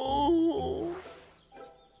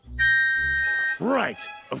 Right,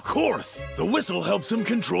 of course. The whistle helps him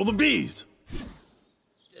control the bees.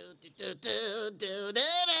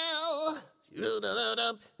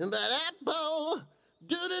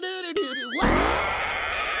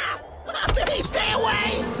 Stay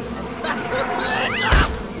away!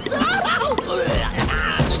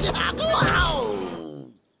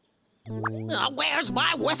 Where's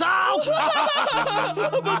my whistle?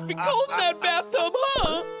 It must be cold in that bathtub,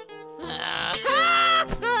 huh?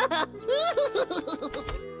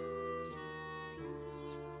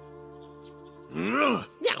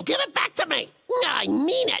 Now give it back to me. I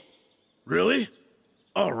mean it. Really?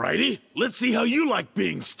 Alrighty, let's see how you like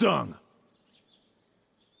being stung.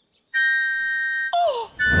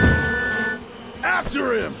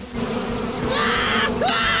 After him!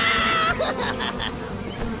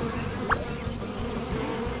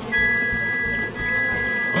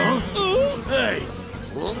 Huh? Hey!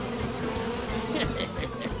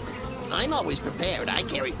 I'm always prepared. I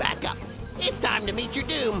carry backup. It's time to meet your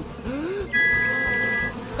doom.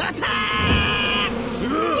 Attack!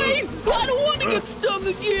 Wait! I don't want to get stung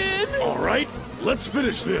again! Alright, let's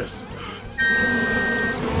finish this.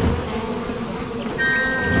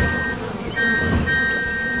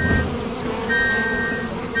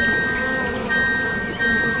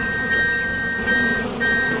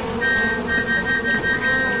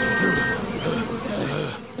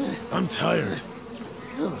 I'm tired.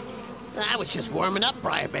 I was just warming up,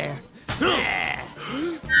 Briar Bear.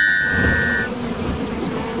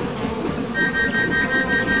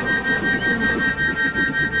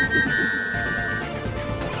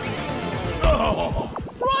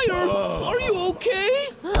 Briar, are you okay?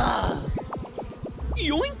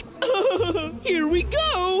 Yoink! Here we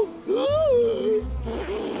go!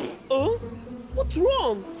 What's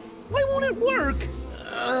wrong? Why won't it work?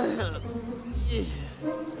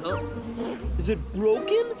 Is it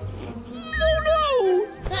broken? No!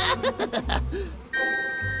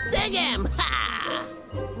 Sting him! Ha!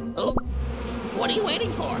 Oh, what are you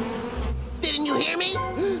waiting for? Didn't you hear me?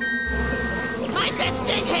 I said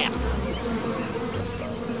sting him!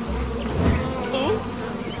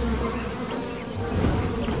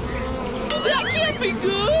 That can't be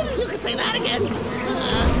good! You can say that again.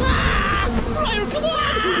 Briar, come on!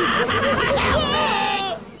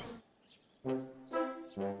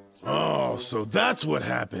 Oh, so that's what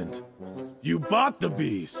happened. You bought the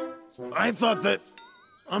bees. I thought that...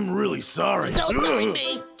 I'm really sorry. Don't worry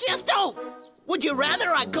me. Just don't. Would you rather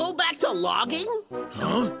I go back to logging?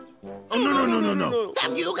 Huh? Oh, no.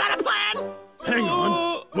 Have you got a plan? Hang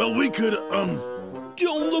on. Well, we could,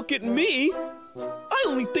 Don't look at me. I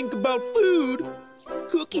only think about food.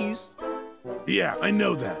 Cookies. Yeah, I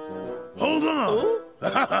know that. Hold on.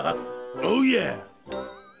 Oh, yeah.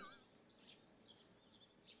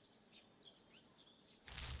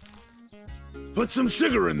 Put some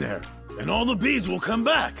sugar in there, and all the bees will come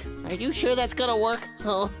back. Are you sure that's gonna work?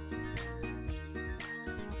 Oh.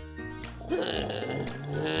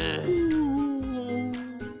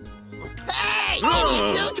 Hey!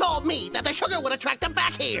 told me that the sugar would attract them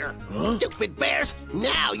back here. Stupid bears.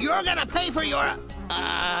 Now you're gonna pay for your...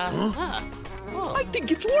 I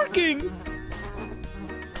think it's working.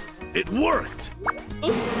 It worked.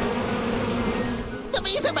 The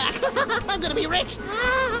bees are back. I'm gonna be rich.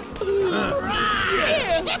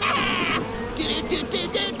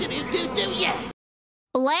 Yeah.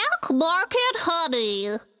 Black market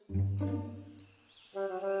honey.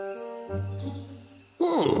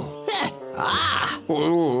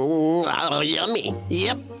 Oh, yummy.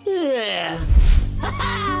 Yep. Yeah.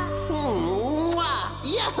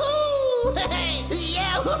 Yahoo!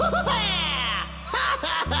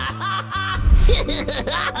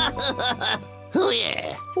 Oh,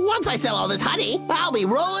 yeah. Once I sell all this honey, I'll be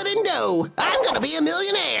rolling in dough. I'm gonna be a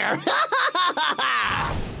millionaire.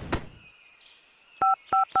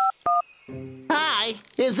 Hi,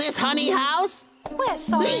 is this Honey House? We're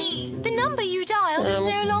sorry. The number you dialed is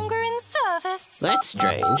no longer in service. That's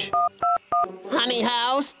strange. Honey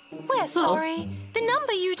House? We're sorry. The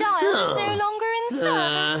number you dialed is no longer in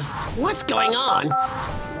service. What's going on?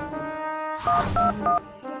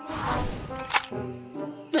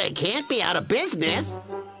 They can't be out of business.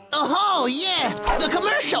 Oh, yeah, the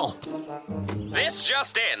commercial. This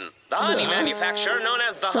just in. The honey manufacturer known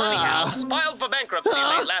as the Honey House filed for bankruptcy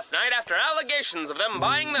late last night after allegations of them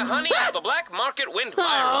buying the honey off the black market went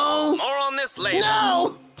viral. More on this later.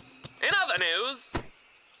 No! In other news...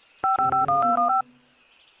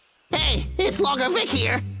 Hey, it's Logger Vick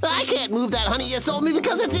here. I can't move that honey you sold me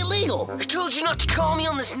because it's illegal. I told you not to call me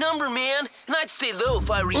on this number, man. And I'd stay low if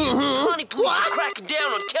I were you. Honey police are cracking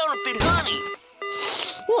down on counterfeit honey.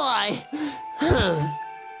 Why?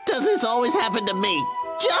 Does this always happen to me?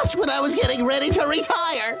 Just when I was getting ready to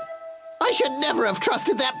retire. I should never have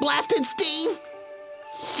trusted that blasted Steve.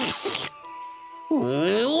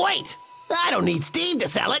 Wait! I don't need Steve to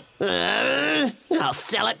sell it. I'll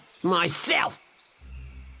sell it myself.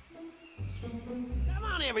 Come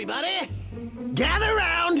on, everybody. Gather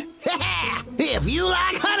round. If you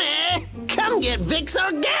like honey, come get Vick's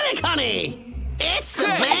organic honey. It's the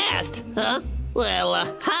best. Huh? Well,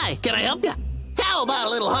 hi. Can I help you? How about a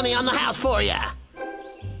little honey on the house for you?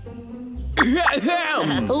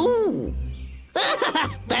 Ooh.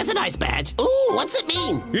 That's a nice badge. Ooh, what's it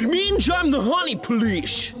mean? It means I'm the honey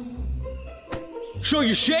police. So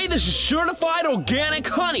you say this is certified organic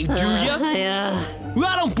honey, do ya? Well,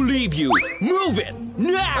 I don't believe you. Move it,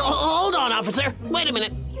 now! Hold on, officer. Wait a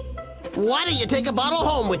minute. Why don't you take a bottle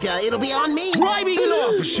home with you? It'll be on me. Try being an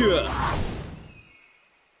officer.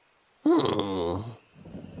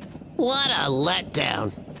 What a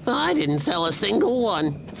letdown. I didn't sell a single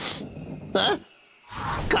one. Huh?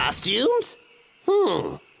 Costumes?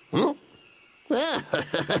 Oh,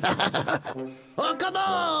 come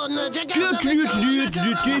on! Check out it's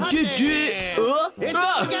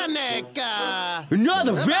organic!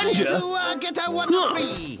 Another vendor? To get a one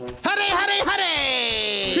free! Hurry, hurry,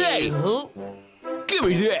 hurry! Hey! Give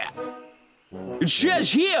me that! It says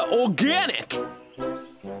here, organic!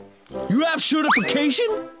 You have certification?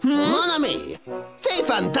 Mon ami! C'est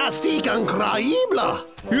fantastique, incroyable!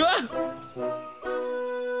 Yeah?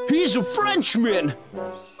 He's a Frenchman!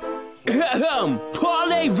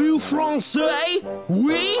 Parlez-vous français?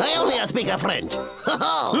 Oui? I only speak French.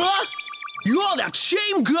 Huh? You're that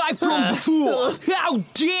same guy from before! How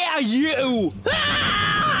dare you!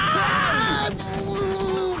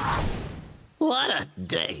 What a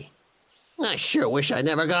day. I sure wish I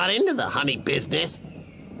never got into the honey business.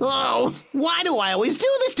 Oh, why do I always do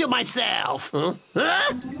this to myself? Huh?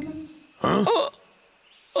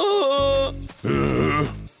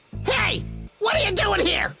 Hey, what are you doing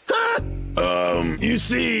here? Huh? You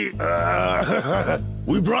see,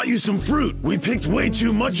 we brought you some fruit. We picked way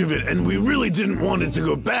too much of it, and we really didn't want it to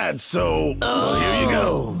go bad, so here you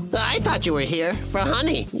go. I thought you were here for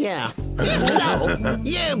honey, yeah. If so,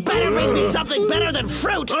 you better bring me something better than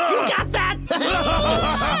fruit. You got that?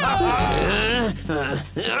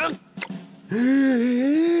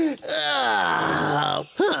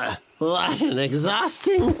 What an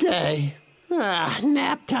exhausting day.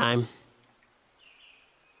 Nap time.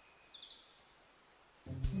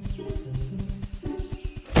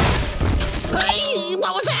 Hey,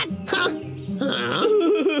 what was that?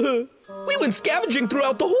 We went scavenging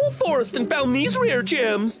throughout the whole forest and found these rare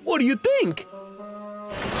gems. What do you think?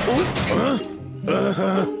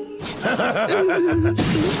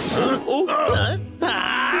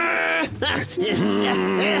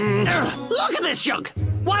 Look at this junk!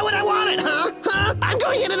 Why would I want it, huh? I'm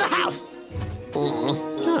going into the house!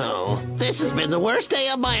 Oh, this has been the worst day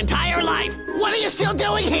of my entire life! What are you still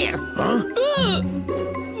doing here?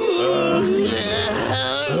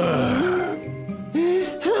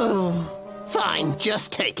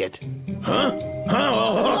 just take it. Huh?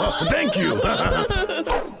 Oh, thank you.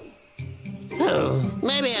 Oh,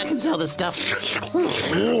 maybe I can sell this stuff.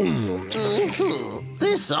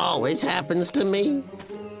 This always happens to me.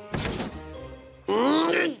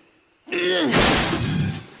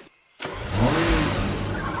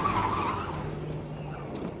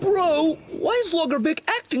 Bro, why is Logger Vick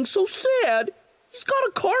acting so sad? He's got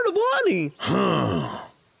a cart of honey. Huh.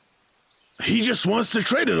 He just wants to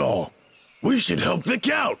trade it all. We should help Vick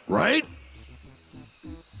out, right?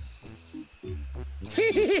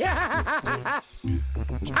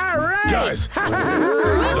 All right. Guys,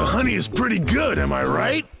 the honey is pretty good, am I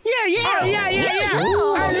right? Yeah.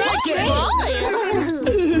 I like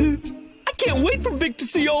it. I can't wait for Vick to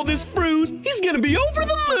see all this fruit. He's gonna be over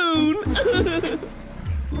the moon.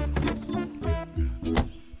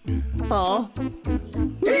 Oh.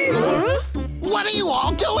 What are you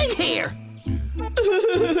all doing here?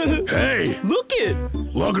 Hey, Look it.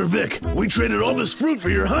 Logger Vick, we traded all this fruit for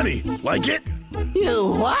your honey. Like it?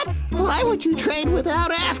 You what? Why would you trade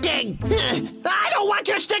without asking? I don't want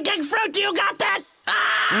your stinking fruit. You got that?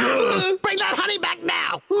 Bring that honey back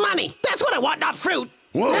now. Money. That's what I want, not fruit.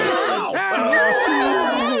 Whoa!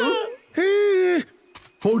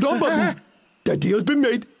 Hold on, Bubby. That deal's been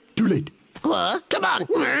made. Too late. What? Come on.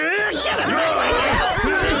 Get it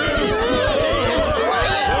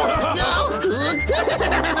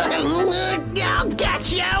I'll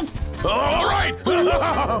get you. All right.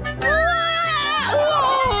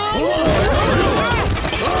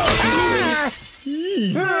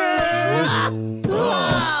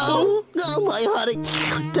 Oh, my honey.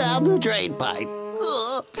 Down the drain pipe.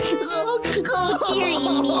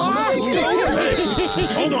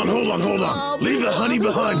 Hold on. Leave the honey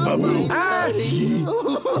behind, Babu. Okay.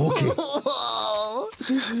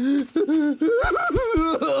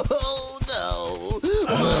 Oh, no.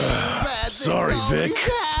 Sorry, Vick.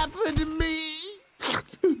 Happened to me.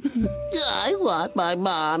 I want my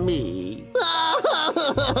mommy. Darn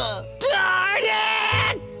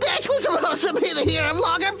it! This was supposed to be the year of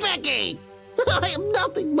Logger Vicky. I am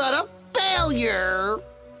nothing but a failure.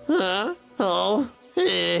 Huh? Oh.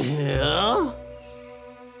 Yeah.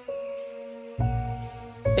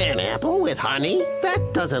 An apple with honey?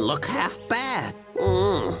 That doesn't look half bad.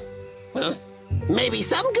 Huh? Maybe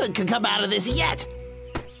some good could come out of this yet.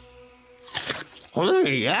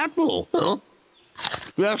 Honey apple? Huh?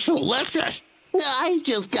 That's delicious. I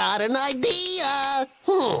just got an idea.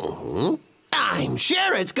 I'm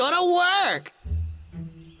sure it's gonna work.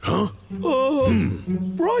 Huh?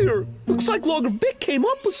 Briar, looks like Logger Vick came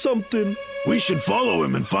up with something. We should follow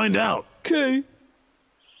him and find out. Okay.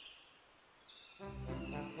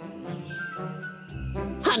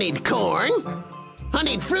 Honeyed corn,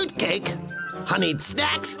 honeyed fruitcake, honeyed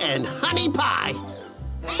snacks, and honey pie.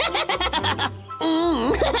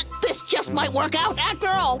 This just might work out after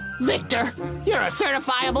all. Victor, you're a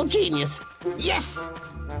certifiable genius. Yes!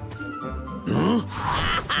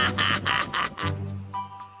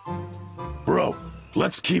 Bro,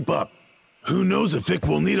 let's keep up. Who knows if Vick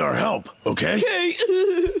will need our help, okay? Okay.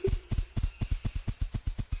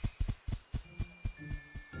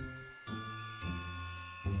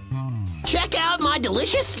 Check out my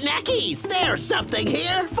delicious snackies. There's something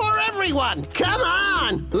here for everyone. Come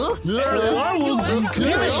on. Give me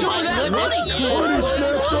some of that money.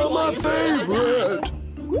 Snacks are my favorite.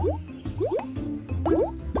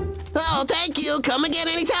 Oh, thank you. Come again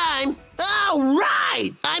anytime. All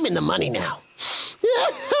right. I'm in the money now.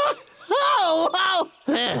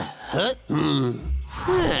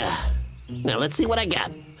 Now let's see what I got.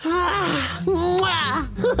 Well,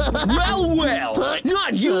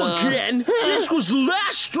 not you again. This was the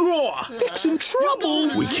last straw. Vick's in trouble.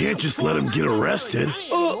 We can't just let him get arrested.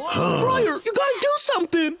 Briar, you gotta do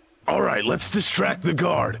something. All right, let's distract the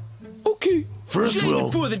guard. Okay. First, Shave we'll...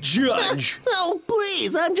 it for the judge. Oh,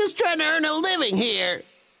 please. I'm just trying to earn a living here.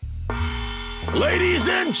 Ladies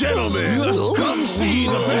and gentlemen, come see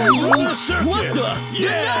the Fern Garden circus. What the?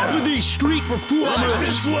 Get out of these street performers.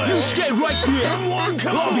 This way. You stay right there.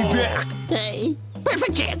 Come I'll be on. back. Hey,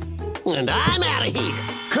 perfect chance. And I'm out of here.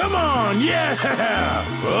 Come on, yeah.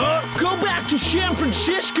 Go back to San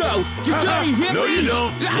Francisco. You dirty hippies. No, you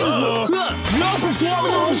don't. No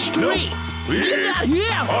performing on the street. Get out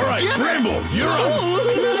here. All right, Bramble, you're up.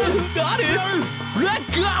 Got it. Let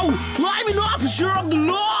go. I'm an officer of the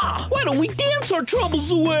law. Why don't we dance our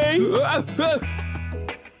troubles away?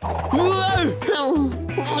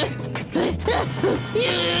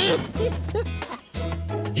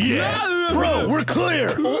 Yeah, bro, we're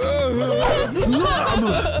clear.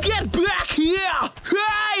 Get back here.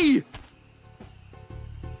 Hey!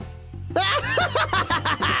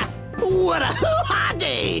 What a hoo-ha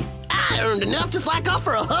day! I earned enough to slack off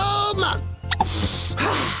for a whole month.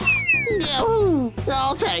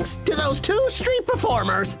 All thanks to those 2 street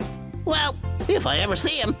performers. Well, if I ever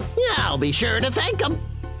see them, I'll be sure to thank them.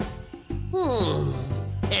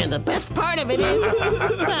 And the best part of it is,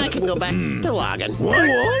 I can go back to logging.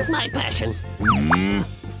 What? My passion.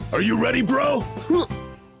 Are you ready, bro?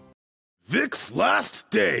 Vick's last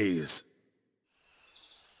days.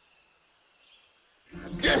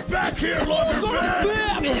 Get back here, Logger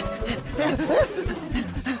Vick!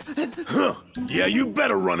 Huh. Yeah, you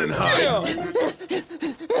better run and hide.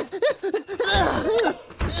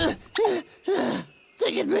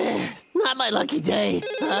 Thinking bears, not my lucky day.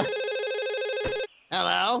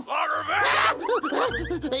 Hello? Logger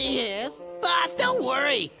Vick! Yes? Boss, don't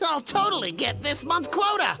worry. I'll totally get this month's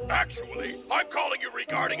quota. Actually, I'm calling you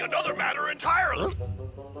regarding another matter entirely.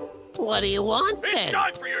 What do you want, It's then?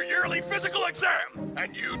 time for your yearly physical exam,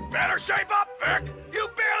 and you'd better shape up, Vick. You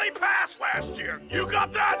barely passed last year. You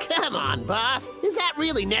got that? Come on, boss. Is that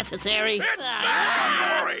really necessary? It's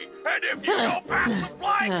mandatory! And if you don't pass the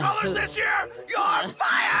flying colors this year, you're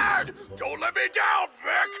fired! Don't let me down,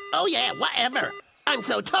 Vick! Oh, yeah, whatever. I'm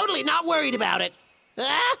so totally not worried about it.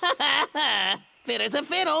 Fit as a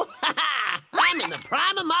fiddle. I'm in the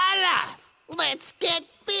prime of my life. Let's get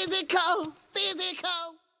physical.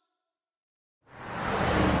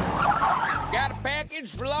 Got a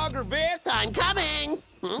package for Logger Vick? I'm coming.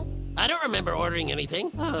 I don't remember ordering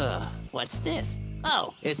anything. What's this?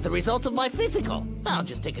 Oh, it's the result of my physical. I'll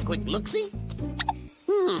just take a quick look-see.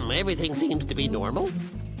 Everything seems to be normal.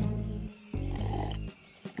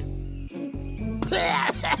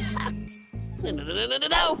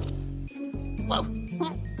 No! Whoa!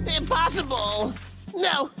 Impossible!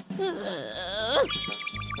 No!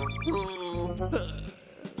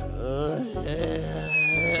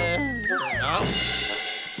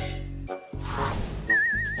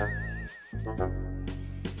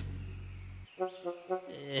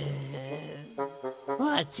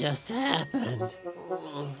 What just happened?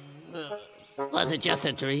 Was it just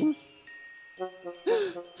a dream?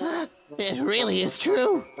 It really is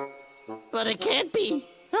true. But it can't be.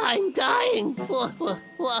 I'm dying.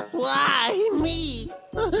 Why me?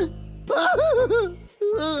 Who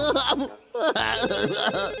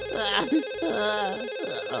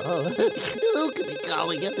could be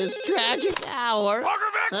calling at this tragic hour?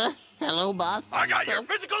 Logger Vick! Hello, boss. I got your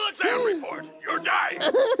physical exam report. You're dying.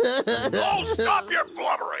 Oh, stop your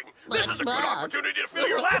blubbering. This is a good opportunity to fill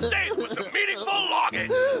your last days with some meaningful logging.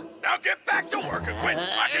 Now get back to work and quit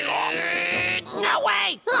slacking off. No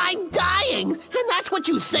way! I'm dying! And that's what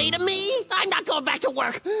you say to me? I'm not going back to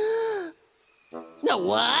work. Know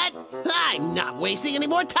what? I'm not wasting any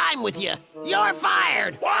more time with you. You're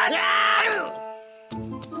fired. What?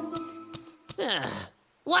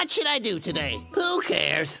 What should I do today? Who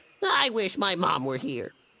cares? I wish my mom were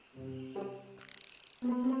here.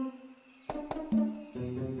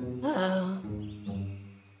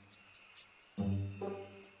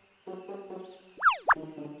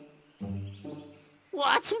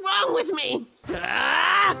 What's wrong with me?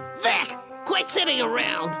 Vick! Quit sitting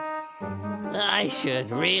around! I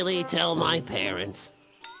should really tell my parents.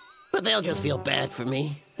 But they'll just feel bad for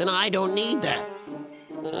me, and I don't need that.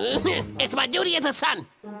 It's my duty as a son!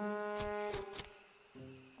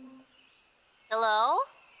 Hello?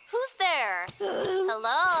 Who's there?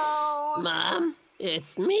 Hello? Mom,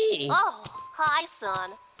 it's me. Oh, hi,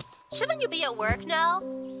 son. Shouldn't you be at work now?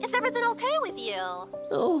 Is everything okay with you?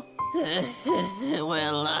 Oh,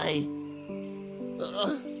 well,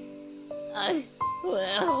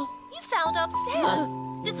 well... You sound upset.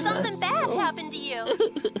 Did something bad happen to you?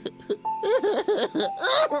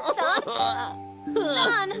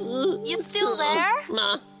 Son, you still there?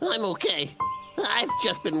 Ma, I'm okay. I've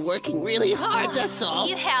just been working really hard, that's all.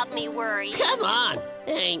 You have me worried. Come on.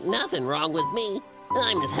 Ain't nothing wrong with me.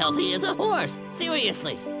 I'm as healthy as a horse.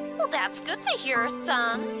 Seriously. Well, that's good to hear,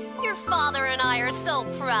 son. Your father and I are so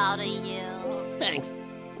proud of you. Thanks.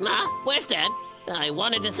 Ma, where's Dad? I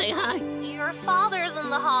wanted to say hi. Your father's in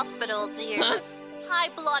the hospital, dear. Huh? High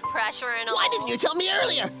blood pressure and all. Why didn't you tell me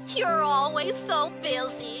earlier? You're always so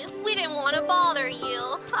busy. We didn't want to bother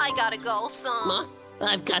you. I gotta go, son. Ma,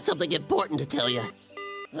 I've got something important to tell you.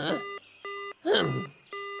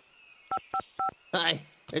 Hi,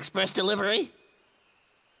 express delivery?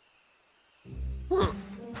 Darn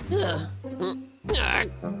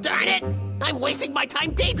it! I'm wasting my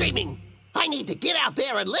time daydreaming! I need to get out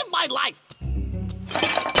there and live my life!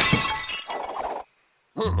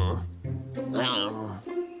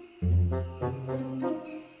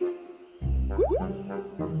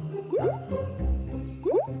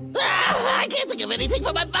 I can't think of anything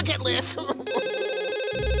for my bucket list.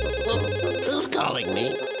 Who's calling me?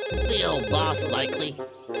 The old boss, likely.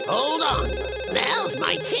 Hold on. Now's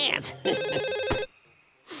my chance.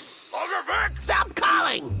 Logger Vick! Stop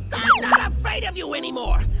calling! I'm not afraid of you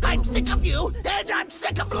anymore. I'm sick of you, and I'm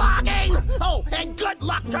sick of logging. Oh, and good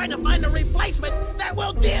luck trying to find a replacement that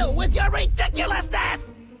will deal with your ridiculousness.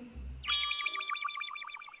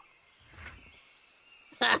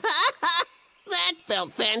 That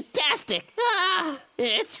felt fantastic.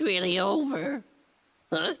 It's really over.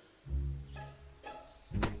 Huh?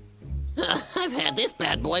 I've had this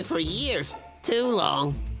bad boy for years. Too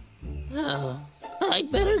long. Oh, I'd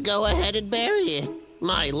better go ahead and bury it.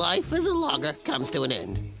 My life as a logger comes to an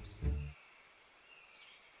end.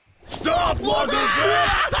 Stop, Logger Vick!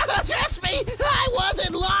 Trust me, I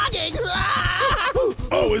wasn't logging.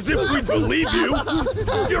 Oh, as if we'd believe you.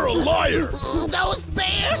 You're a liar. Those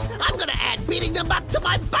bears? I'm gonna add beating them up to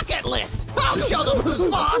my bucket list. I'll show them who's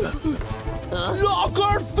boss.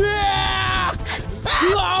 Logger Vick!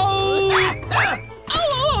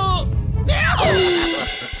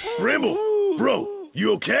 Bramble, bro,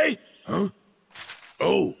 you okay? Huh?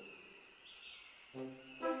 Oh.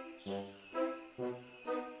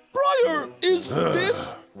 Briar, is this?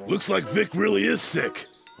 Looks like Vick really is sick.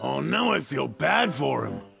 Oh, now I feel bad for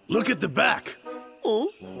him. Look at the back. Huh?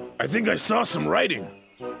 I think I saw some writing.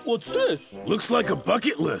 What's this? Looks like a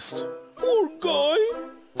bucket list. Poor guy.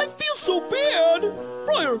 I feel so bad.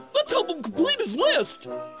 Briar, let's help him complete his list.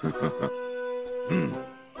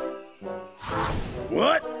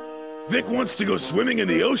 What? Vick wants to go swimming in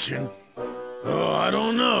the ocean? Oh, I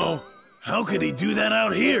don't know. How could he do that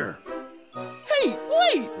out here? Hey,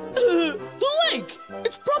 wait! The lake!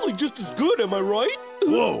 It's probably just as good, am I right?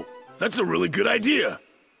 Whoa, that's a really good idea.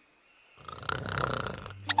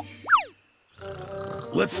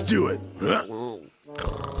 Let's do it. Huh?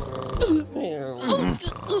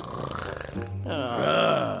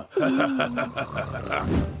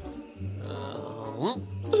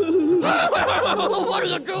 What are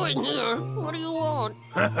you doing here? What do you want?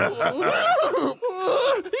 Let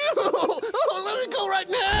me go right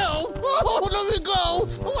now. Let me go.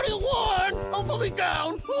 What do you want? Put me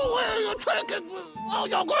down. Where are you taking me? Oh,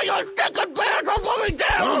 you're sticking bears. Let me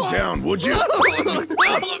down. Calm down, would you?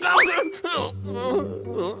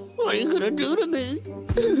 What are you gonna do to me?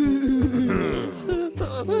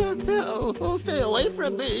 Oh, stay away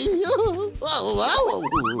from me.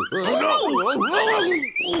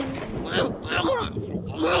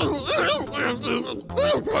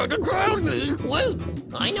 Trying to drown me. Wait,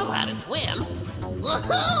 I know how to swim.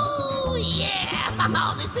 Oh, yeah!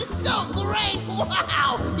 Oh, this is so great!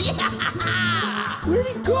 Wow! Yeah! Where'd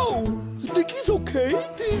he go? You think he's okay?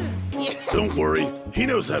 Don't worry, he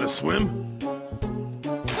knows how to swim.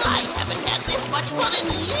 I haven't had this much fun in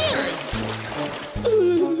years!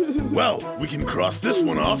 Well, we can cross this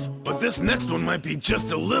one off, but this next one might be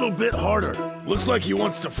just a little bit harder. Looks like he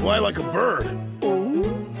wants to fly like a bird. Oh,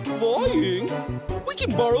 flying? We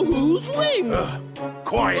can borrow whose wings?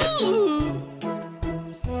 Quiet.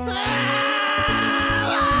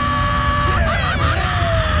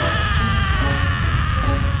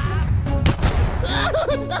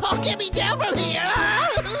 Oh, get me down from here!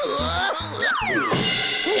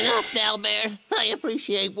 Enough now, bears. I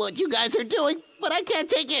appreciate what you guys are doing, but I can't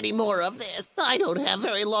take any more of this. I don't have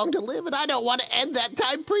very long to live, and I don't want to end that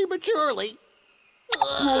time prematurely.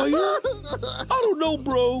 Briar? I don't know,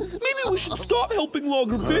 bro. Maybe we should stop helping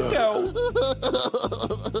Logger Vick out.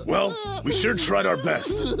 Well, we sure tried our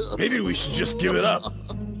best. Maybe we should just give it up.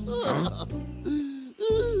 Huh?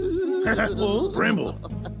 Bramble,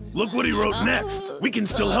 look what he wrote next. We can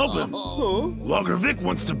still help him. Huh? Logger Vick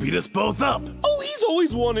wants to beat us both up. Oh, he's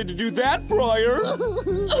always wanted to do that, Briar.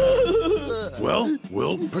 Well,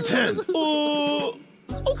 we'll pretend.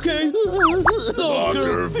 Okay.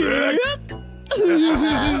 Logger Vick?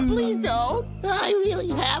 Please don't. I really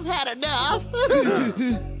have had enough.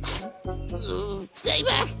 Stay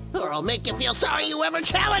back, or I'll make you feel sorry you ever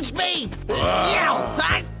challenged me.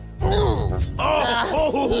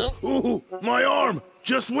 Oh, my arm!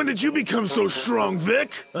 Just when did you become so strong,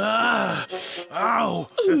 Vick? Ow! Oh,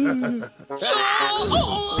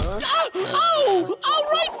 all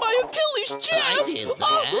right, my Achilles chest! I did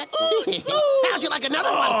that. How'd you like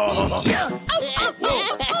another one?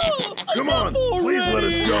 Come on, please let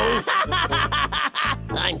us go.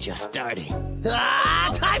 I'm just starting.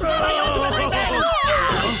 Time for my ultimate revenge!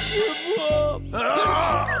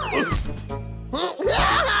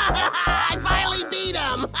 I finally beat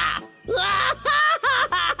him!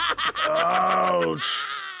 Ouch!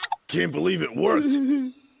 Can't believe it worked.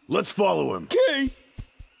 Let's follow him. Okay.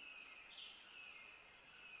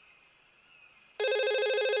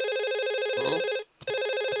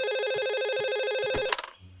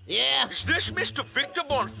 Yeah? Is this Mr. Victor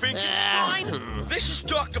von Finkenstein? This is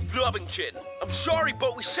Dr. Flubbington. I'm sorry,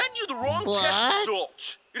 but we sent you the wrong test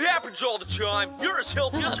results. It happens all the time. You're as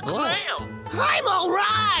healthy as a clam. I'm all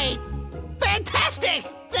right! Fantastic!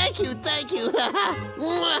 Thank you, thank you. That's great!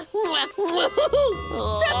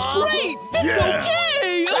 It's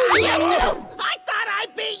okay! I thought I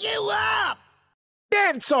beat you up!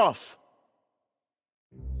 Dance off!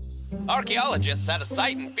 Archaeologists at a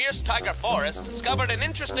site in Fierce Tiger Forest discovered an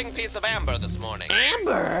interesting piece of amber this morning.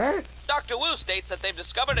 Amber? Dr. Wu states that they've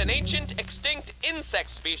discovered an ancient, extinct insect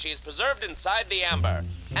species preserved inside the amber,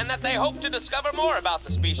 and that they hope to discover more about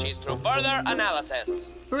the species through further analysis.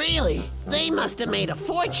 Really? They must have made a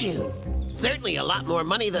fortune. Certainly a lot more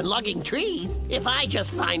money than logging trees. If I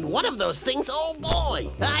just find one of those things, oh boy,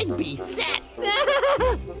 I'd be set.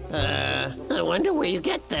 I wonder where you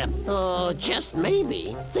get them. Oh, just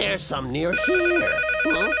maybe. There's some near here.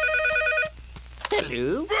 Huh? Hello?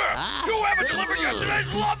 You haven't delivered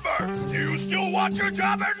yesterday's lumber! Do you still want your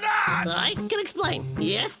job or not? I can explain.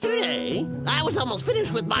 Yesterday, I was almost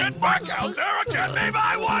finished with my... Get back out there and get me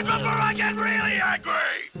my one before I get really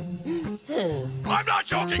angry! I'm not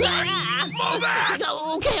joking, Rick! Move it!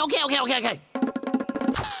 Okay.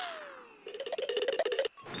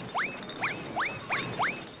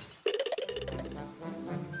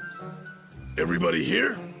 Everybody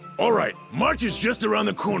here? All right, March is just around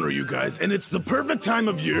the corner, you guys, and it's the perfect time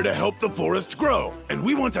of year to help the forest grow. And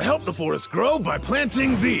we want to help the forest grow by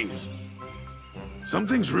planting these.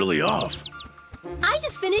 Something's really off. I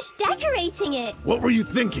just finished decorating it. What were you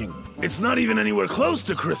thinking? It's not even anywhere close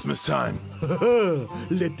to Christmas time.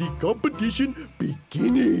 Let the competition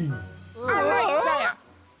begin. All right, sir.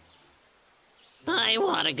 I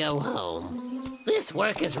want to go home. This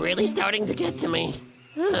work is really starting to get to me.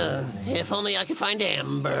 If only I could find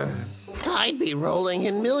amber. I'd be rolling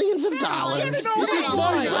in millions of dollars.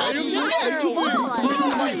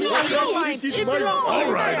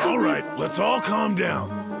 All right. Let's all calm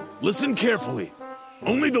down. Listen carefully.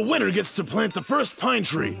 Only the winner gets to plant the first pine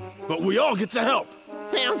tree, but we all get to help.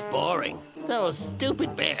 Sounds boring. Those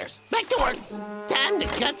stupid bears. Back to work. Time to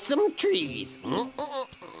cut some trees. What's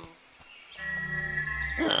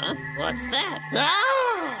that?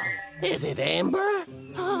 Oh! Is it amber?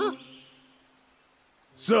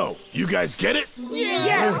 So, you guys get it?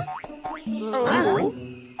 Yes.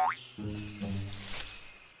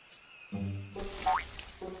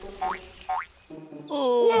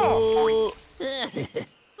 Oh. The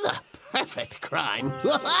perfect crime.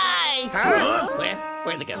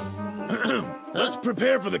 Where'd it go? Let's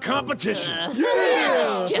prepare for the competition.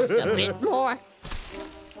 Just a bit more.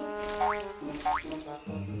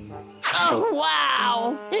 Oh,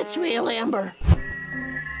 wow! It's real amber.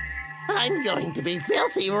 I'm going to be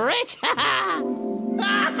filthy rich. Just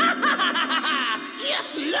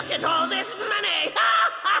look at all this money.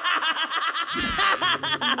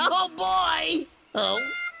 Oh, boy. Oh,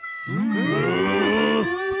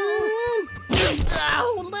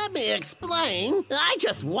 let me explain. I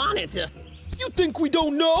just wanted to. You think we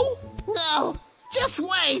don't know? No, just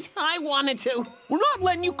wait. I wanted to. We're not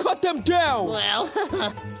letting you cut them down. Well,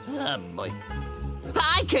 oh boy.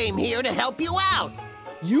 I came here to help you out.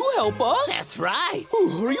 You help us? That's right.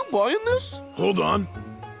 Are you buying this? Hold on.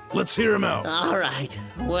 Let's hear him out. All right.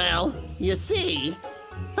 Well, you see,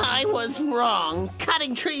 I was wrong.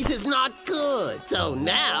 Cutting trees is not good. So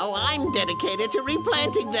now I'm dedicated to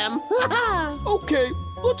replanting them. Okay,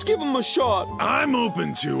 let's give him a shot. I'm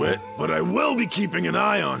open to it, but I will be keeping an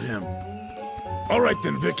eye on him. All right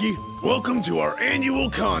then, Vicky. Welcome to our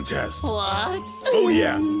annual contest. What? Oh,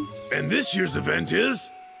 yeah. And this year's event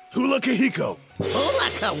is Hula Kahiko.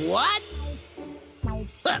 Hula what?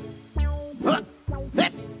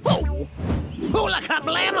 Hula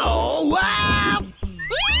kablamo! Wow!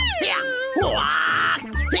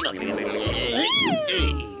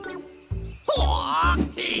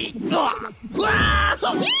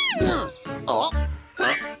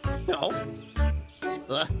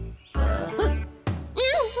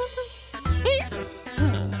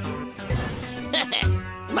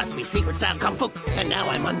 Must be secret style kung fu, and now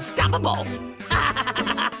I'm unstoppable.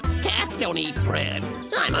 Cats don't eat bread.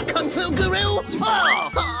 I'm a kung fu guru.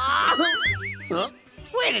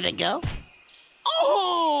 Where did it go?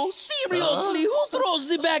 Oh, seriously, who throws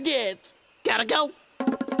the baguette? Gotta go.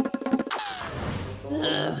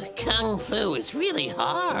 Kung fu is really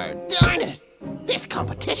hard. Darn it! This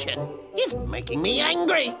competition is making me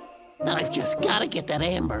angry. I've just gotta get that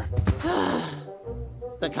amber.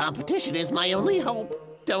 The competition is my only hope.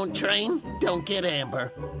 Don't train, don't get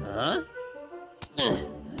amber. Huh?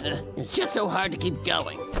 It's just so hard to keep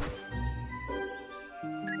going.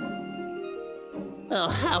 Oh,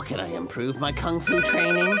 how can I improve my kung fu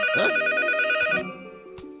training?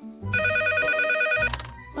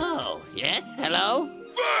 Oh, yes? Hello?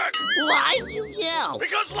 Vick! Why you yell?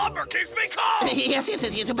 Because lumber keeps me calm! Yes,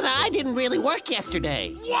 but I didn't really work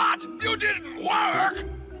yesterday. What? You didn't work?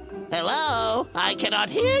 Hello? I cannot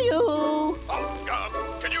hear you. Oh,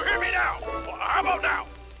 can you hear me now? How about now?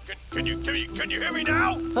 Can you hear me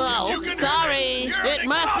now? Oh, you can sorry. Hear me. It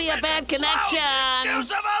must be a bad connection.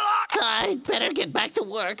 Excuse of a lot. I'd better get back to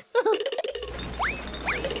work.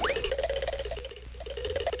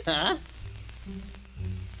 Huh?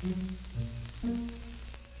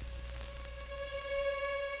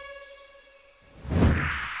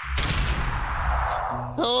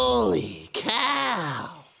 Holy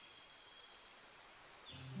cow!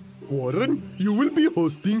 Warren, you will be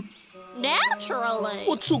hosting. Naturally.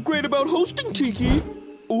 What's so great about hosting, Kiki?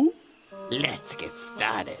 Oh? Let's get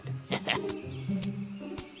started.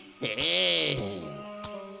 Hey.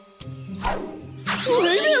 Oh,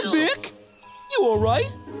 hey there, Vick. You all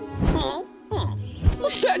right?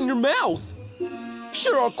 What's that in your mouth?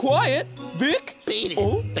 Sure are quiet, Vick. Beat it,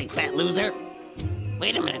 Oh? big fat loser.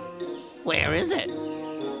 Wait a minute. Where is it?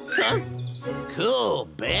 Huh? Cool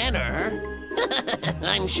banner.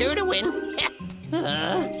 I'm sure to win.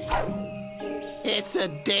 It's a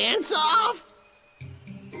dance-off?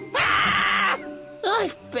 Ah!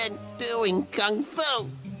 I've been doing kung fu.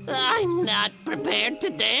 I'm not prepared to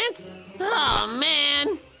dance. Oh,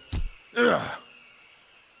 man. Ugh.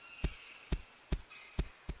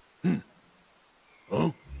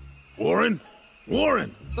 Oh? Warren?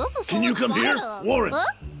 Warren! This is Can you come here? Warren! Huh?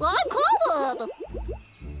 I'm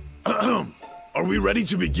coming. Are we ready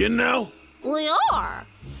to begin now? We are.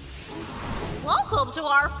 Welcome to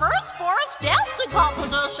our first forest dancing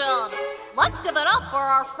competition. Let's give it up for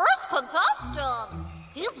our first contestant.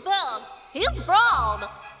 He's big, he's brown,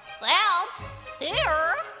 and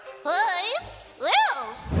here he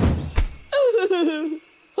is.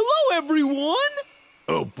 Hello, everyone.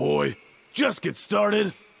 Oh boy, just get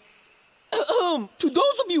started. To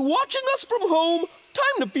those of you watching us from home,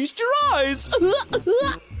 time to feast your eyes.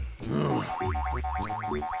 Huh?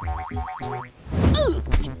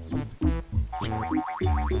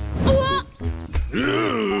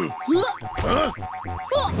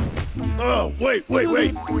 Oh, wait.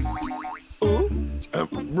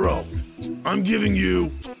 Bro, I'm giving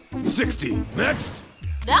you 60. Next.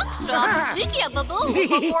 Next up, Tiki and Baboon will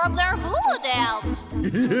perform their hula dance.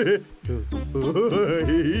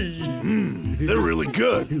 They're really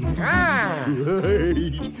good.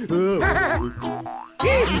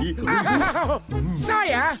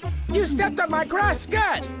 Saya, you stepped on my grass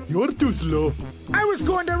skirt. You're too slow. I was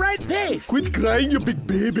going the right pace. Quit crying, you big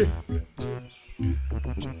baby.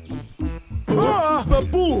 Oh,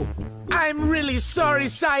 Babu! I'm really sorry,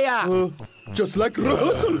 Saya. Just like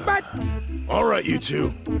rehearsal. But All right, you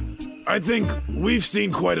two. I think we've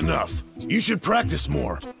seen quite enough. You should practice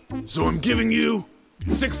more. So I'm giving you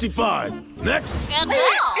 65. Next. And now,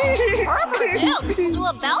 Herbert Duke will do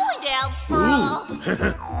a belly dance for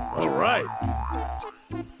us. All right.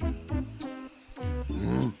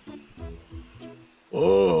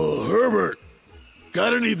 Oh, Herbert.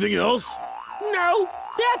 Got anything else? No,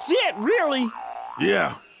 that's it, really.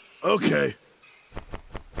 Yeah. Okay.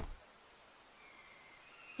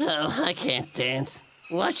 Oh, I can't dance.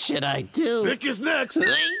 What should I do? Vick is next.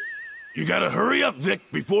 You gotta hurry up, Vick,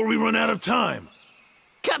 before we run out of time.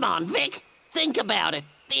 Come on, Vick. Think about it.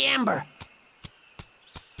 The amber.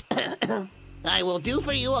 I will do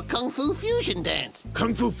for you a Kung Fu fusion dance.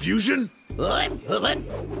 Kung Fu fusion? Whoa,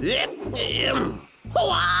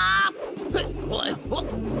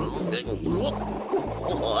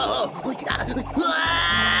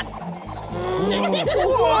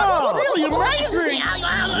 really amazing.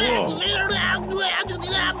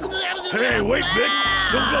 Hey, wait, Vick.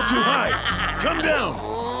 Don't go too high. Come down.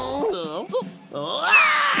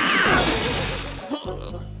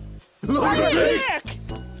 Logger Vick!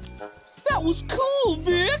 That was cool,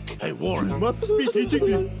 Vick. Hey, Warren. You must be teaching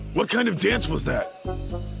me. What kind of dance was that?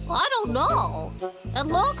 I don't know. It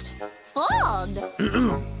looked fun.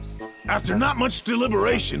 After not much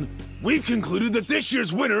deliberation, we've concluded that this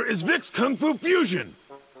year's winner is Vick's Kung Fu Fusion.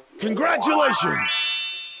 Congratulations!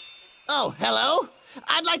 Oh, hello?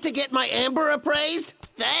 I'd like to get my amber appraised.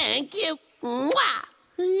 Thank you. Mwah!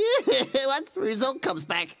 Once the result comes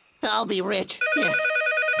back, I'll be rich. Yes.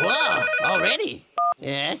 Whoa, already?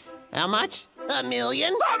 Yes. How much? $1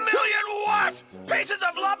 million? $1 million what? Pieces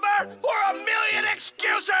of lumber or $1 million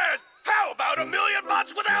excuses? How about $1 million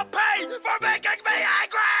without pay for making me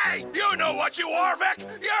angry? You know what you are, Vick.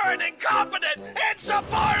 You're an incompetent,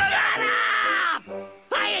 insubordinate. Shut up!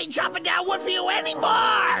 I ain't chopping down wood for you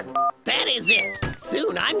anymore! That is it.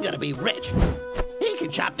 Soon I'm gonna be rich. He can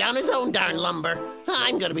chop down his own darn lumber.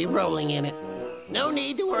 I'm gonna be rolling in it. No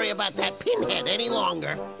need to worry about that pinhead any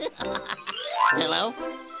longer. Hello?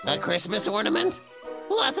 A Christmas ornament?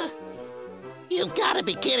 What the? You've gotta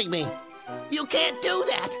be kidding me. You can't do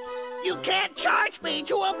that. You can't charge me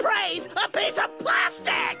to appraise a piece of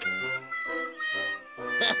plastic!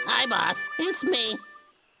 Hi, boss. It's me.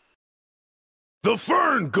 The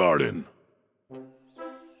Fern Garden!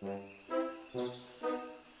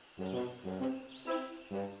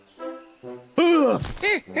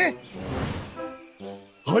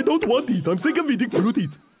 I don't want it. I'm sick of eating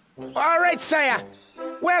fruities. All right, sire.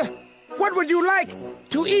 Well, what would you like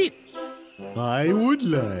to eat? I would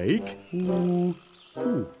like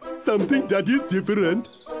something that is different.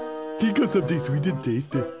 Think of something sweet and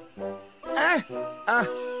tasty.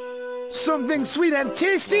 Something sweet and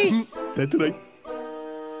tasty? That's right.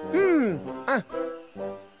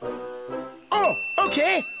 Oh,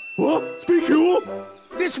 okay. What? Speak you?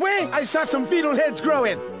 This way, I saw some fiddleheads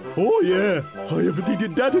growing. Oh, yeah. I haven't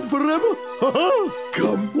eaten that in forever.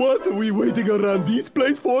 Come, what are we waiting around this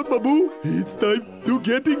place for, Babu? It's time to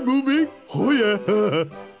getting moving. Oh, yeah.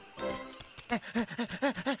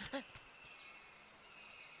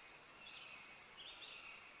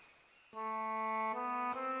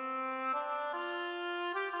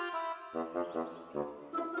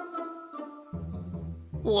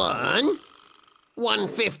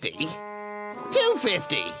 $150,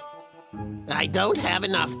 $250. I don't have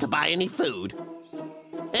enough to buy any food.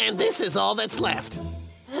 And this is all that's left.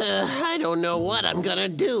 I don't know what I'm gonna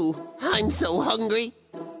do. I'm so hungry.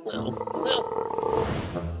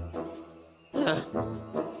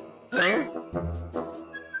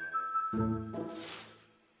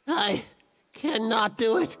 I cannot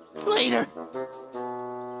do it. Later.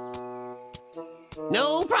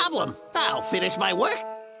 No problem. I'll finish my work,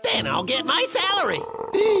 then I'll get my salary.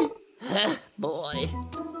 Boy.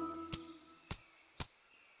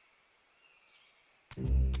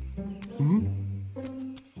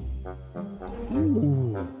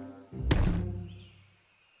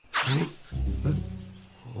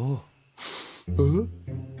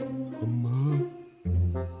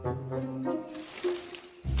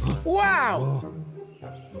 Wow!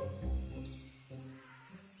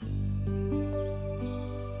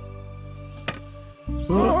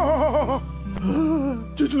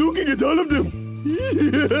 Just looking at all of them.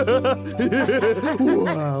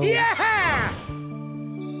 Wow. Yeah!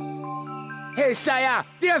 Hey, sire,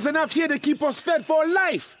 there's enough here to keep us fed for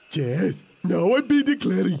life. Yes, now I'll be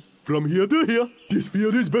declaring, from here to here, this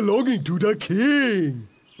field is belonging to the king.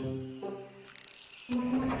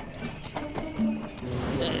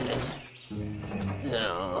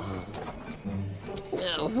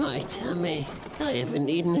 Oh, my tummy. I haven't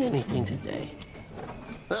eaten anything today.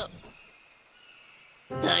 Oh.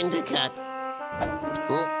 Time to cut.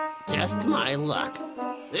 Just my luck.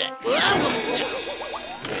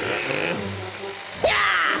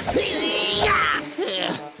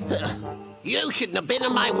 You shouldn't have been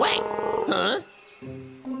in my way. Huh?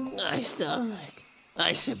 My stomach.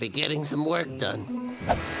 I should be getting some work done.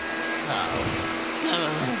 Oh, come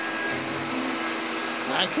on.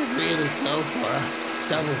 I could really go for a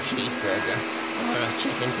double cheeseburger or a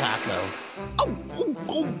chicken taco.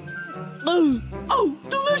 Oh,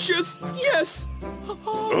 delicious! Yes!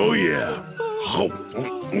 Oh, yeah.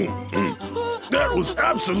 That was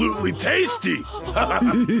absolutely tasty!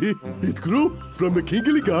 It grew from the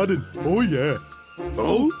kingly garden. Oh, yeah.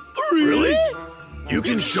 Oh, really? You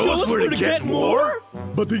can show us where to get more?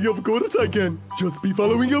 But of course I can. Just be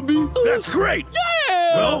following me. That's great!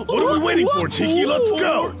 Yeah! Well, what are we waiting for, Tiki? Let's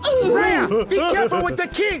go! Briar, be careful with the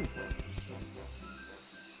king!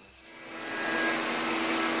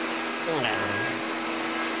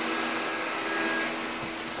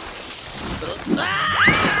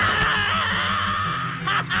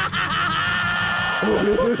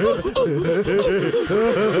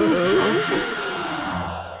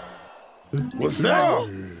 What's that?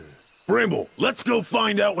 Bramble, let's go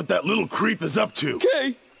find out what that little creep is up to.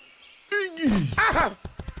 Okay.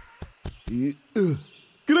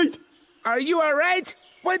 Great. Are you alright?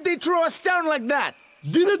 Why'd they throw us down like that?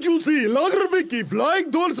 Didn't you see Logger Vick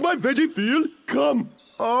flying towards my veggie field? Come.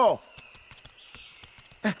 Oh.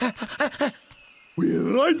 We're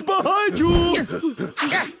right behind you.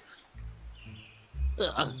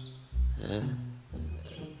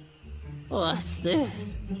 What's this?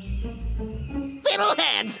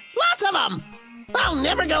 Fiddleheads! Lots of them! I'll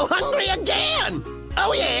never go hungry again!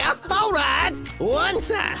 Oh, yeah, all right.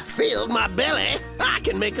 Once I fill my belly, I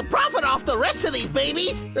can make a profit off the rest of these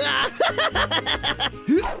babies. Huh?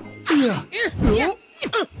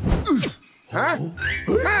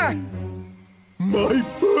 My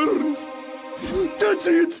ferns! That's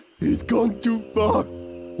it! It's gone too far.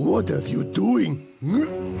 What are you doing?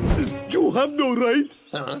 You have no right.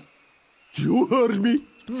 You heard me,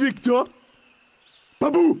 Victor.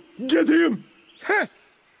 Babu, get him! Huh?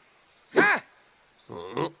 Ha!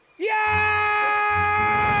 Yeah!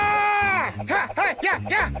 Ha! Ha! Yeah!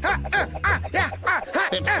 Yeah! Ha!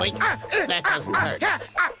 Yeah! Wait, that doesn't hurt. Yeah!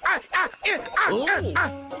 Oh!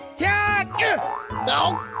 Yeah!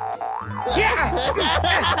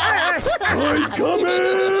 I'm coming!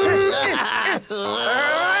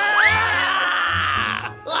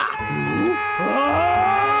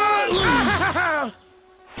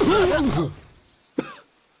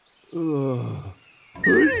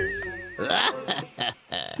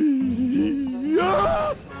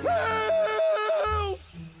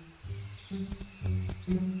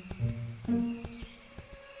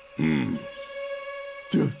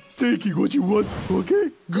 Just taking what you want,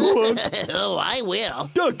 okay? Go on. Oh, I will.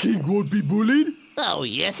 The king won't be bullied. Oh,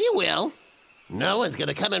 yes, he will. No one's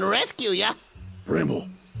gonna come and rescue ya. Bramble,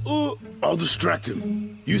 I'll distract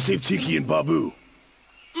him. You save Tiki and Babu.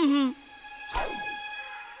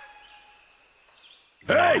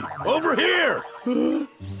 Hey, over here!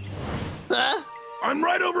 Huh? I'm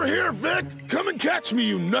right over here, Vic! Come and catch me,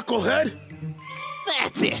 you knucklehead!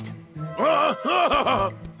 That's it.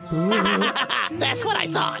 That's what I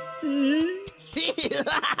thought.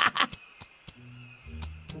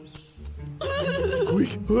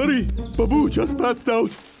 Quick, hurry! Babu just passed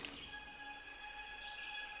out.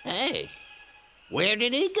 Hey, where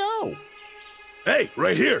did he go? Hey,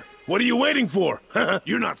 right here! What are you waiting for?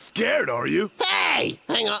 You're not scared, are you? Hey!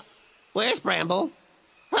 Hang on. Where's Bramble?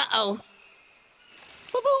 Uh-oh.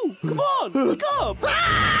 Babu, come on, look up!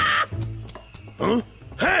 Huh?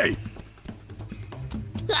 Hey!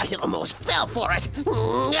 I almost fell for it.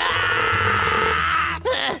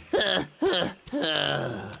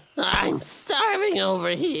 I'm starving over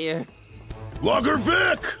here. Logger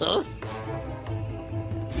Vick! Huh?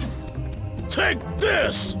 Take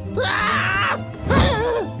this! Ah!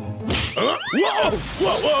 Whoa!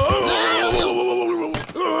 Whoa!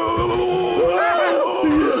 Whoa!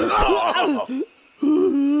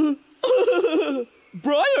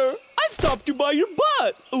 Briar, I stopped you by your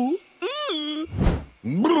butt. Ooh.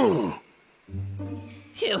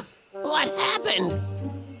 Phew, what happened?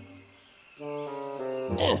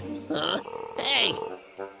 Hey!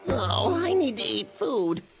 Oh, I need to eat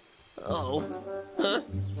food. Oh. Huh?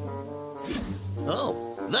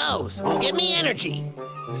 Oh, those will give me energy.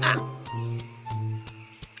 Ah.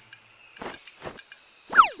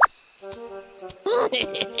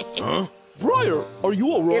 Huh? Briar, are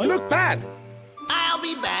you all right? It looked bad. I'll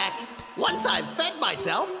be back once I've fed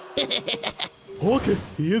myself. Okay,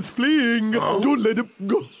 he is fleeing. Don't let him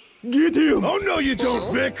go. Get him. Oh, no, you don't,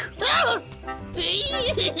 Vic.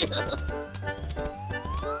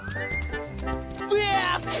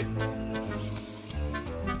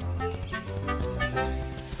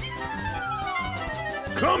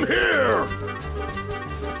 Come here!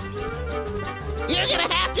 You're gonna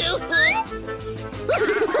have to.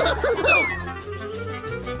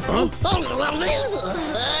 Huh?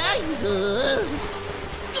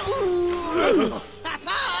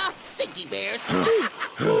 Stinky bears.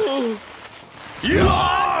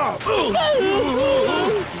 Yeah!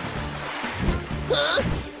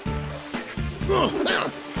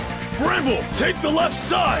 Bramble, take the left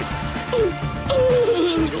side!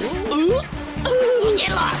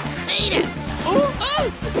 Get lost! Eat it!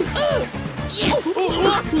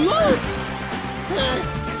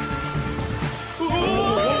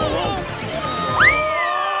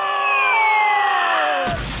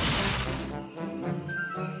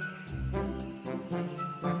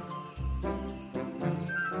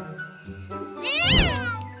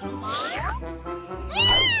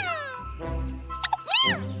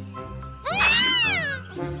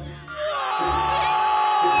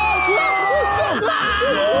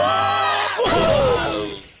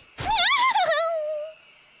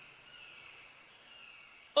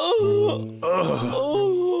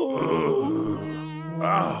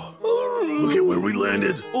 Look at where we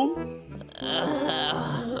landed. I'm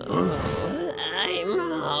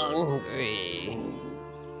hungry.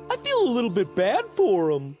 I feel a little bit bad for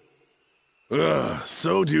him.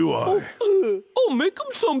 So do I. I'll make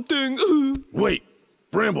him something. Wait,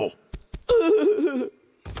 Bramble.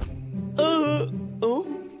 Oh?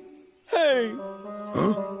 Hey.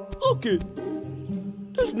 Huh? Look it.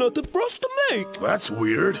 there's nothing for us to make. That's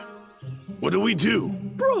weird. What do we do?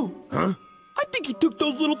 Bro. Huh? I think he took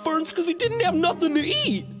those little ferns because he didn't have nothing to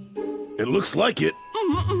eat. It looks like it.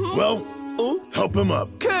 Well, help him up.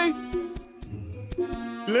 Okay.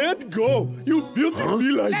 Let go, you filthy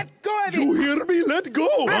feline. Let go of it. You hear me? Let go.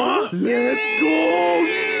 Huh? Let go.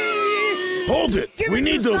 Hold it. We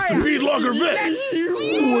need those to feed Logger Vick.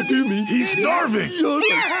 What do you mean? He's starving. Shut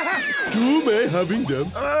up. You may having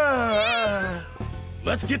them.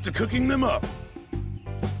 Let's get to cooking them up.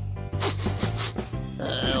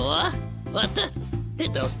 What? What the?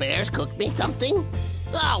 Did those bears cook me something?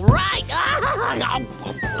 All right.